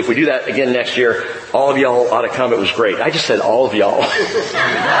 Hopefully, if we do that again next year, all of y'all ought to come. It was great. I just said all of y'all.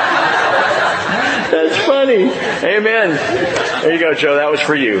 That's funny. Amen. There you go, Joe. That was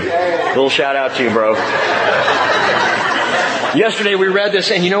for you. Little shout out to you, bro. Yesterday we read this,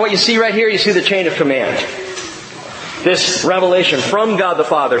 and you know what you see right here? You see the chain of command. This revelation from God the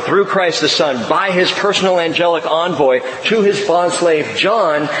Father through Christ the Son by His personal angelic envoy to His bondslave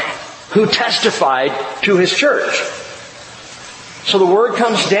John, who testified to His church. So the word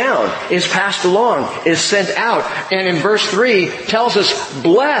comes down, is passed along, is sent out. And in verse 3 tells us,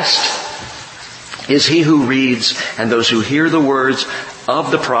 blessed is he who reads and those who hear the words of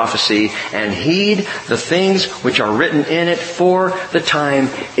the prophecy and heed the things which are written in it, for the time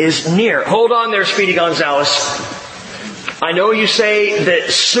is near. Hold on there, Speedy Gonzalez. I know you say that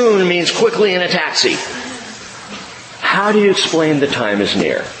soon means quickly in a taxi. How do you explain the time is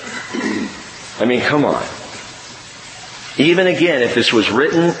near? I mean, come on. Even again, if this was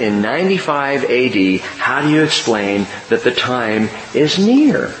written in 95 AD, how do you explain that the time is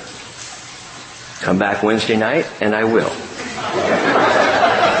near? Come back Wednesday night, and I will.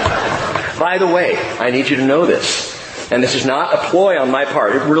 By the way, I need you to know this. And this is not a ploy on my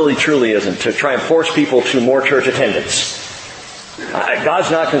part. It really, truly isn't. To try and force people to more church attendance. God's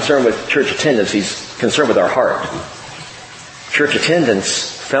not concerned with church attendance. He's concerned with our heart. Church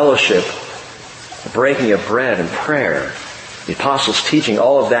attendance, fellowship, the breaking of bread and prayer, the apostles' teaching,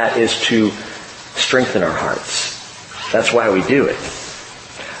 all of that is to strengthen our hearts. That's why we do it.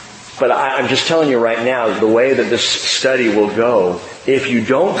 But I'm just telling you right now, the way that this study will go, if you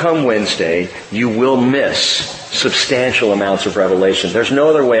don't come Wednesday, you will miss substantial amounts of revelation. There's no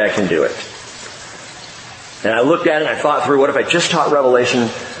other way I can do it. And I looked at it and I thought through, what if I just taught Revelation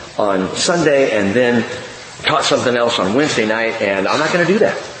on Sunday and then taught something else on Wednesday night? And I'm not going to do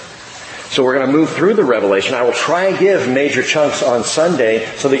that. So we're going to move through the Revelation. I will try and give major chunks on Sunday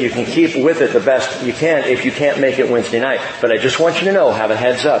so that you can keep with it the best you can if you can't make it Wednesday night. But I just want you to know, have a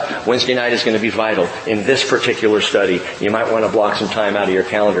heads up, Wednesday night is going to be vital in this particular study. You might want to block some time out of your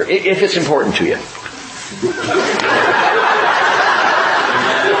calendar if it's important to you.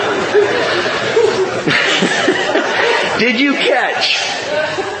 Did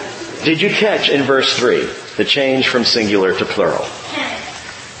you catch in verse 3 the change from singular to plural?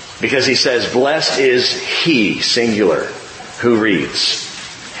 Because he says, blessed is he, singular, who reads,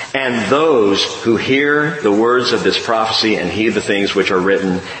 and those who hear the words of this prophecy and heed the things which are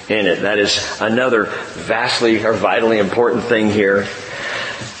written in it. That is another vastly or vitally important thing here.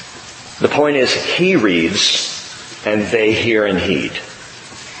 The point is, he reads and they hear and heed.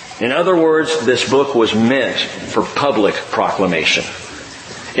 In other words, this book was meant for public proclamation.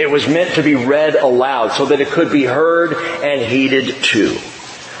 It was meant to be read aloud so that it could be heard and heeded too.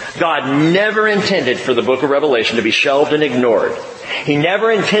 God never intended for the book of Revelation to be shelved and ignored. He never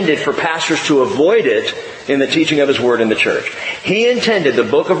intended for pastors to avoid it in the teaching of His Word in the church. He intended the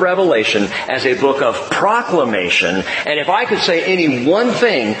book of Revelation as a book of proclamation. And if I could say any one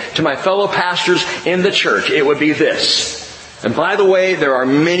thing to my fellow pastors in the church, it would be this. And by the way, there are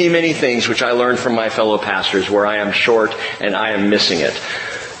many, many things which I learned from my fellow pastors where I am short and I am missing it.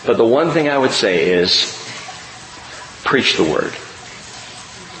 But the one thing I would say is, preach the Word.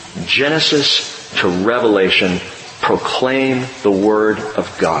 Genesis to Revelation, proclaim the Word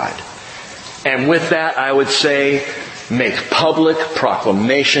of God. And with that, I would say, make public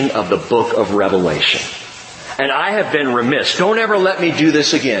proclamation of the book of Revelation. And I have been remiss. Don't ever let me do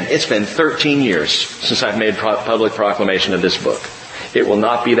this again. It's been 13 years since I've made public proclamation of this book. It will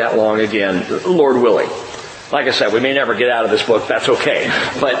not be that long again, Lord willing. Like I said, we may never get out of this book. That's okay.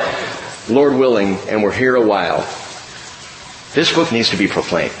 But Lord willing, and we're here a while, this book needs to be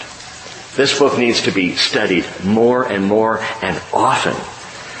proclaimed. This book needs to be studied more and more and often.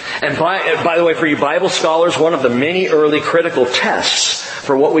 And by the way, for you Bible scholars, one of the many early critical tests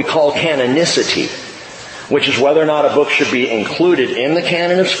for what we call canonicity, which is whether or not a book should be included in the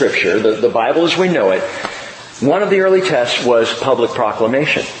canon of Scripture, the Bible as we know it, one of the early tests was public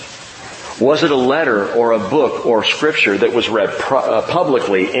proclamation. Was it a letter or a book or Scripture that was read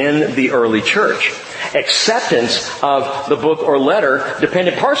publicly in the early church? Acceptance of the book or letter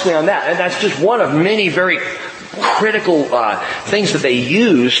depended partially on that. And that's just one of many very critical things that they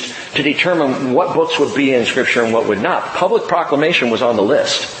used to determine what books would be in Scripture and what would not. Public proclamation was on the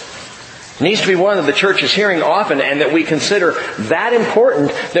list. It needs to be one that the church is hearing often and that we consider that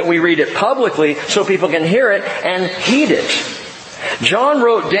important that we read it publicly so people can hear it and heed it. John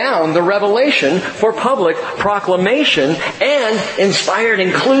wrote down the revelation for public proclamation and inspired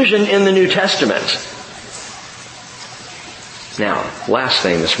inclusion in the New Testament. Now, last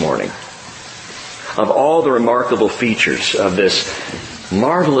thing this morning. Of all the remarkable features of this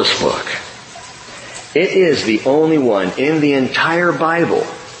marvelous book, it is the only one in the entire Bible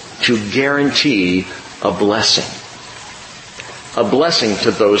to guarantee a blessing. A blessing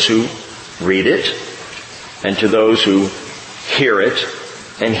to those who read it and to those who hear it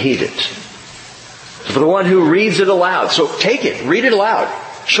and heed it. For the one who reads it aloud. So take it, read it aloud.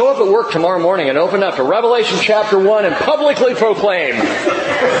 Show up at work tomorrow morning and open up to Revelation chapter 1 and publicly proclaim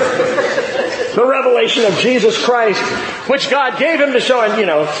the revelation of Jesus Christ, which God gave him to show. And,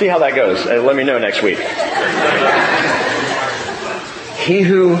 see how that goes. Let me know next week. He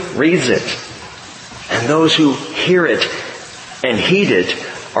who reads it and those who hear it and heed it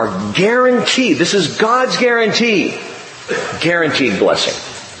are guaranteed. This is God's guarantee. Guaranteed blessing.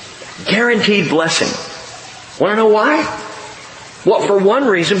 Guaranteed blessing. Want to know why? Well, for one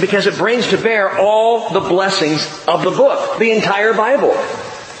reason, because it brings to bear all the blessings of the book, the entire Bible.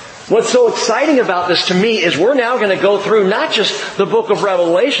 What's so exciting about this to me is we're now going to go through not just the book of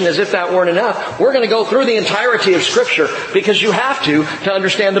Revelation as if that weren't enough. We're going to go through the entirety of Scripture because you have to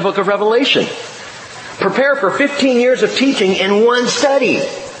understand the book of Revelation. Prepare for 15 years of teaching in one study.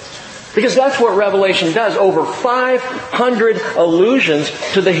 Because that's what Revelation does. Over 500 allusions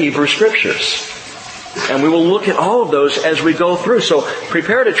to the Hebrew Scriptures. And we will look at all of those as we go through. So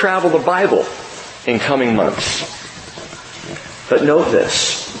prepare to travel the Bible in coming months. But note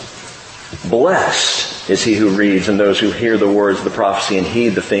this. Blessed is he who reads and those who hear the words of the prophecy and heed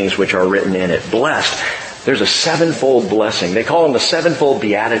the things which are written in it. Blessed. There's a sevenfold blessing. They call them the sevenfold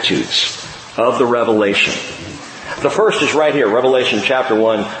beatitudes of the Revelation. The first is right here, Revelation chapter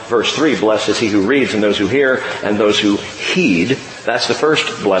 1, verse 3. Blessed is he who reads and those who hear and those who heed. That's the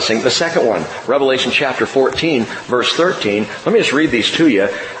first blessing. The second one, Revelation chapter 14, verse 13. Let me just read these to you.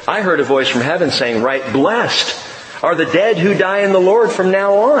 I heard a voice from heaven saying, "Right, blessed are the dead who die in the Lord from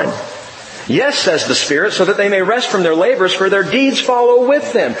now on. Yes, says the Spirit, so that they may rest from their labors, for their deeds follow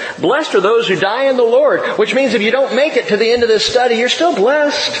with them. Blessed are those who die in the Lord," which means if you don't make it to the end of this study, you're still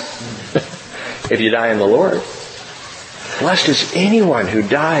blessed. If you die in the Lord. Blessed is anyone who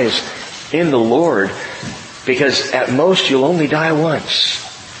dies in the Lord, because at most you'll only die once.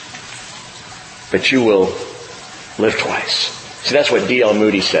 But you will live twice. See, that's what D.L.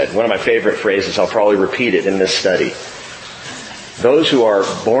 Moody said. One of my favorite phrases. I'll probably repeat it in this study. Those who are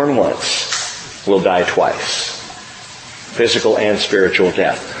born once will die twice. Physical and spiritual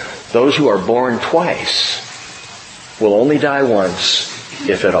death. Those who are born twice will only die once,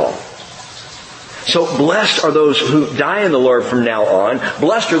 if at all. So blessed are those who die in the Lord from now on.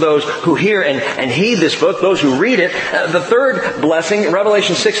 Blessed are those who hear and heed this book, those who read it. The third blessing,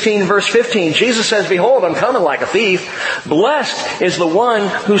 Revelation 16 verse 15, Jesus says, "Behold, I'm coming like a thief. Blessed is the one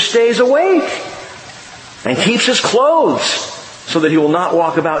who stays awake and keeps his clothes, so that he will not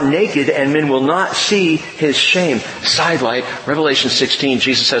walk about naked and men will not see his shame." Sidelight, Revelation 16,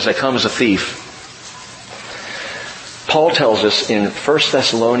 Jesus says, "I come as a thief." Paul tells us in 1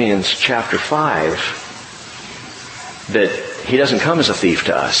 Thessalonians chapter 5 that he doesn't come as a thief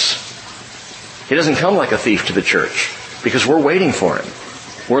to us. He doesn't come like a thief to the church because we're waiting for him.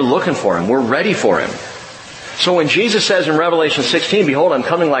 We're looking for him. We're ready for him. So when Jesus says in Revelation 16, "Behold, I'm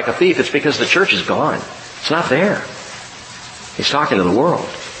coming like a thief," it's because the church is gone. It's not there. He's talking to the world.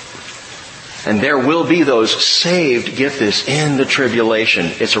 And there will be those saved, get this, in the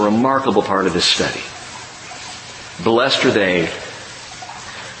tribulation. It's a remarkable part of this study. Blessed are they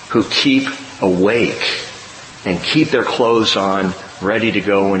who keep awake and keep their clothes on, ready to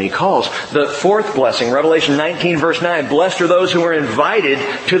go when he calls. The fourth blessing, Revelation 19 verse 9, "Blessed are those who are invited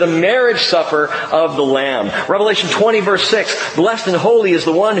to the marriage supper of the Lamb." Revelation 20 verse 6, "Blessed and holy is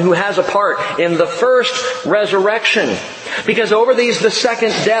the one who has a part in the first resurrection. Because over these the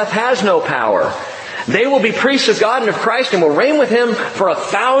second death has no power. They will be priests of God and of Christ and will reign with him for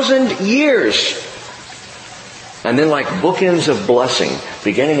 1,000 years. And then like bookends of blessing,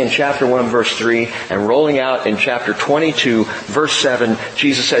 beginning in chapter 1 verse 3 and rolling out in chapter 22 verse 7,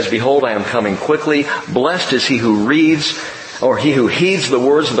 Jesus says, "Behold, I am coming quickly. Blessed is he who reads," or he who heeds the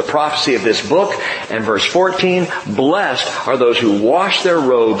words of the prophecy of this book. And verse 14, "Blessed are those who wash their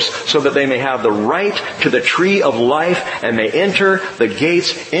robes so that they may have the right to the tree of life and may enter the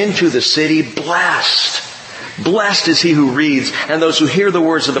gates into the city. Blessed. Blessed is he who reads and those who hear the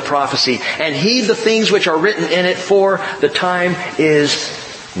words of the prophecy and heed the things which are written in it, for the time is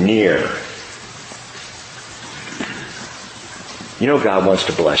near." You know God wants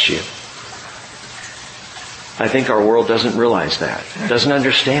to bless you. I think our world doesn't realize that, doesn't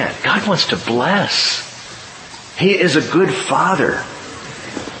understand. God wants to bless. He is a good Father.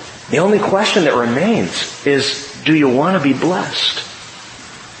 The only question that remains is, do you want to be blessed?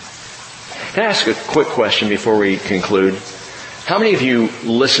 Can I ask a quick question before we conclude? How many of you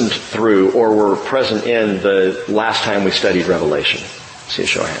listened through or were present in the last time we studied Revelation? See a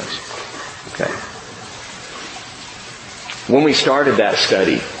show of hands. Okay. When we started that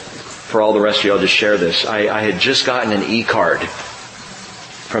study, for all the rest of you, I'll just share this. I had just gotten an e-card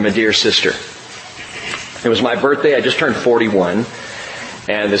from a dear sister. It was my birthday. I just turned 41.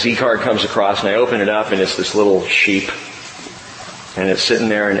 And this e-card comes across, and I open it up, and it's this little sheep. And it's sitting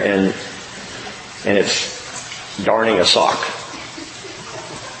there, and it's darning a sock.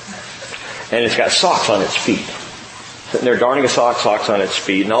 And it's got socks on its feet. Sitting there darning a sock, socks on its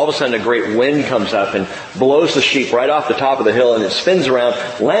feet. And all of a sudden a great wind comes up and blows the sheep right off the top of the hill, and it spins around,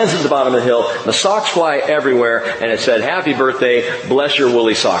 lands at the bottom of the hill. The socks fly everywhere, and it said, "Happy birthday, bless your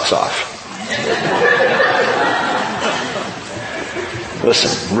woolly socks off."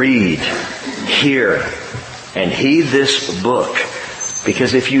 Listen, read, hear, and heed this book.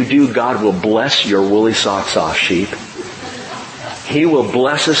 Because if you do, God will bless your woolly socks off, sheep. He will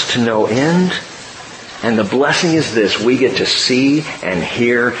bless us to no end. And the blessing is this: we get to see and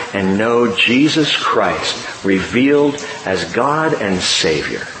hear and know Jesus Christ revealed as God and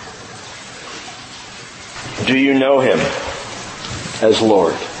Savior. Do you know Him as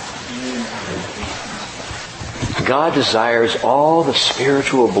Lord? God desires all the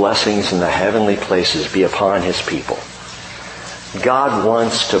spiritual blessings in the heavenly places be upon His people. God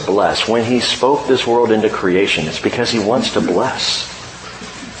wants to bless. When He spoke this world into creation, it's because He wants to bless.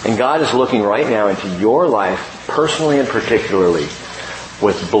 And God is looking right now into your life, personally and particularly,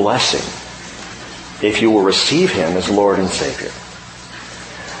 with blessing, if you will receive Him as Lord and Savior.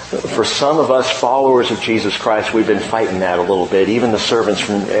 For some of us followers of Jesus Christ, we've been fighting that a little bit. Even the servants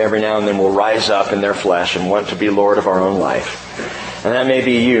from every now and then will rise up in their flesh and want to be Lord of our own life. And that may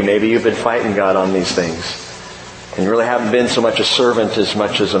be you. Maybe you've been fighting God on these things. And you really haven't been so much a servant as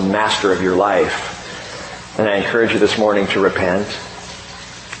much as a master of your life. And I encourage you this morning to repent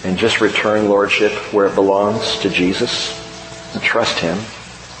and just return lordship where it belongs, to Jesus, and trust Him.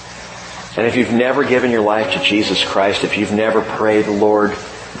 And if you've never given your life to Jesus Christ, if you've never prayed, "Lord,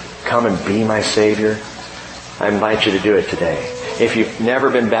 come and be my Savior," I invite you to do it today. If you've never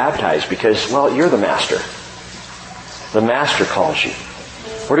been baptized because, well, you're the Master. The Master calls you.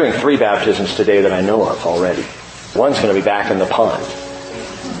 We're doing 3 baptisms today that I know of already. One's going to be back in the pond.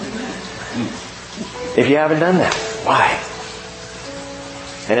 If you haven't done that, why?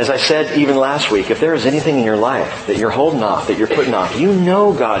 And as I said even last week, if there is anything in your life that you're holding off, that you're putting off, you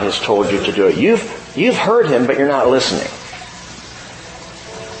know God has told you to do it. You've heard Him, but you're not listening.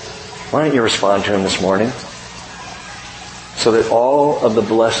 Why don't you respond to Him this morning? So that all of the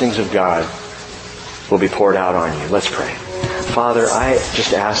blessings of God will be poured out on you. Let's pray. Father, I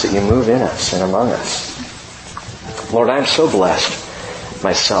just ask that you move in us and among us. Lord, I'm so blessed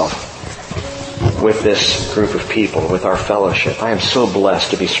myself with this group of people, with our fellowship. I am so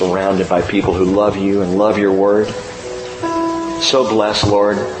blessed to be surrounded by people who love you and love your word. So blessed,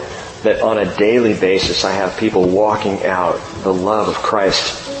 Lord, that on a daily basis I have people walking out the love of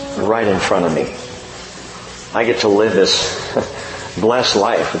Christ right in front of me. I get to live this blessed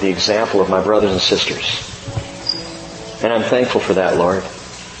life with the example of my brothers and sisters. And I'm thankful for that, Lord.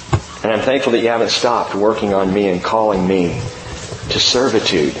 And I'm thankful that you haven't stopped working on me and calling me to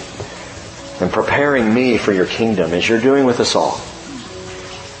servitude and preparing me for your kingdom as you're doing with us all.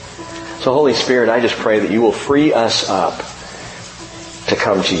 So Holy Spirit, I just pray that you will free us up to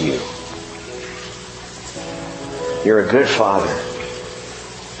come to you. You're a good Father.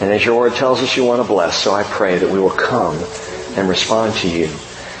 And as your word tells us, you want to bless. So I pray that we will come and respond to you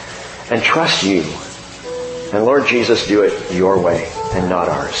and trust you. And Lord Jesus, do it your way and not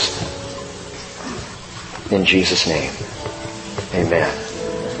ours. In Jesus' name, amen.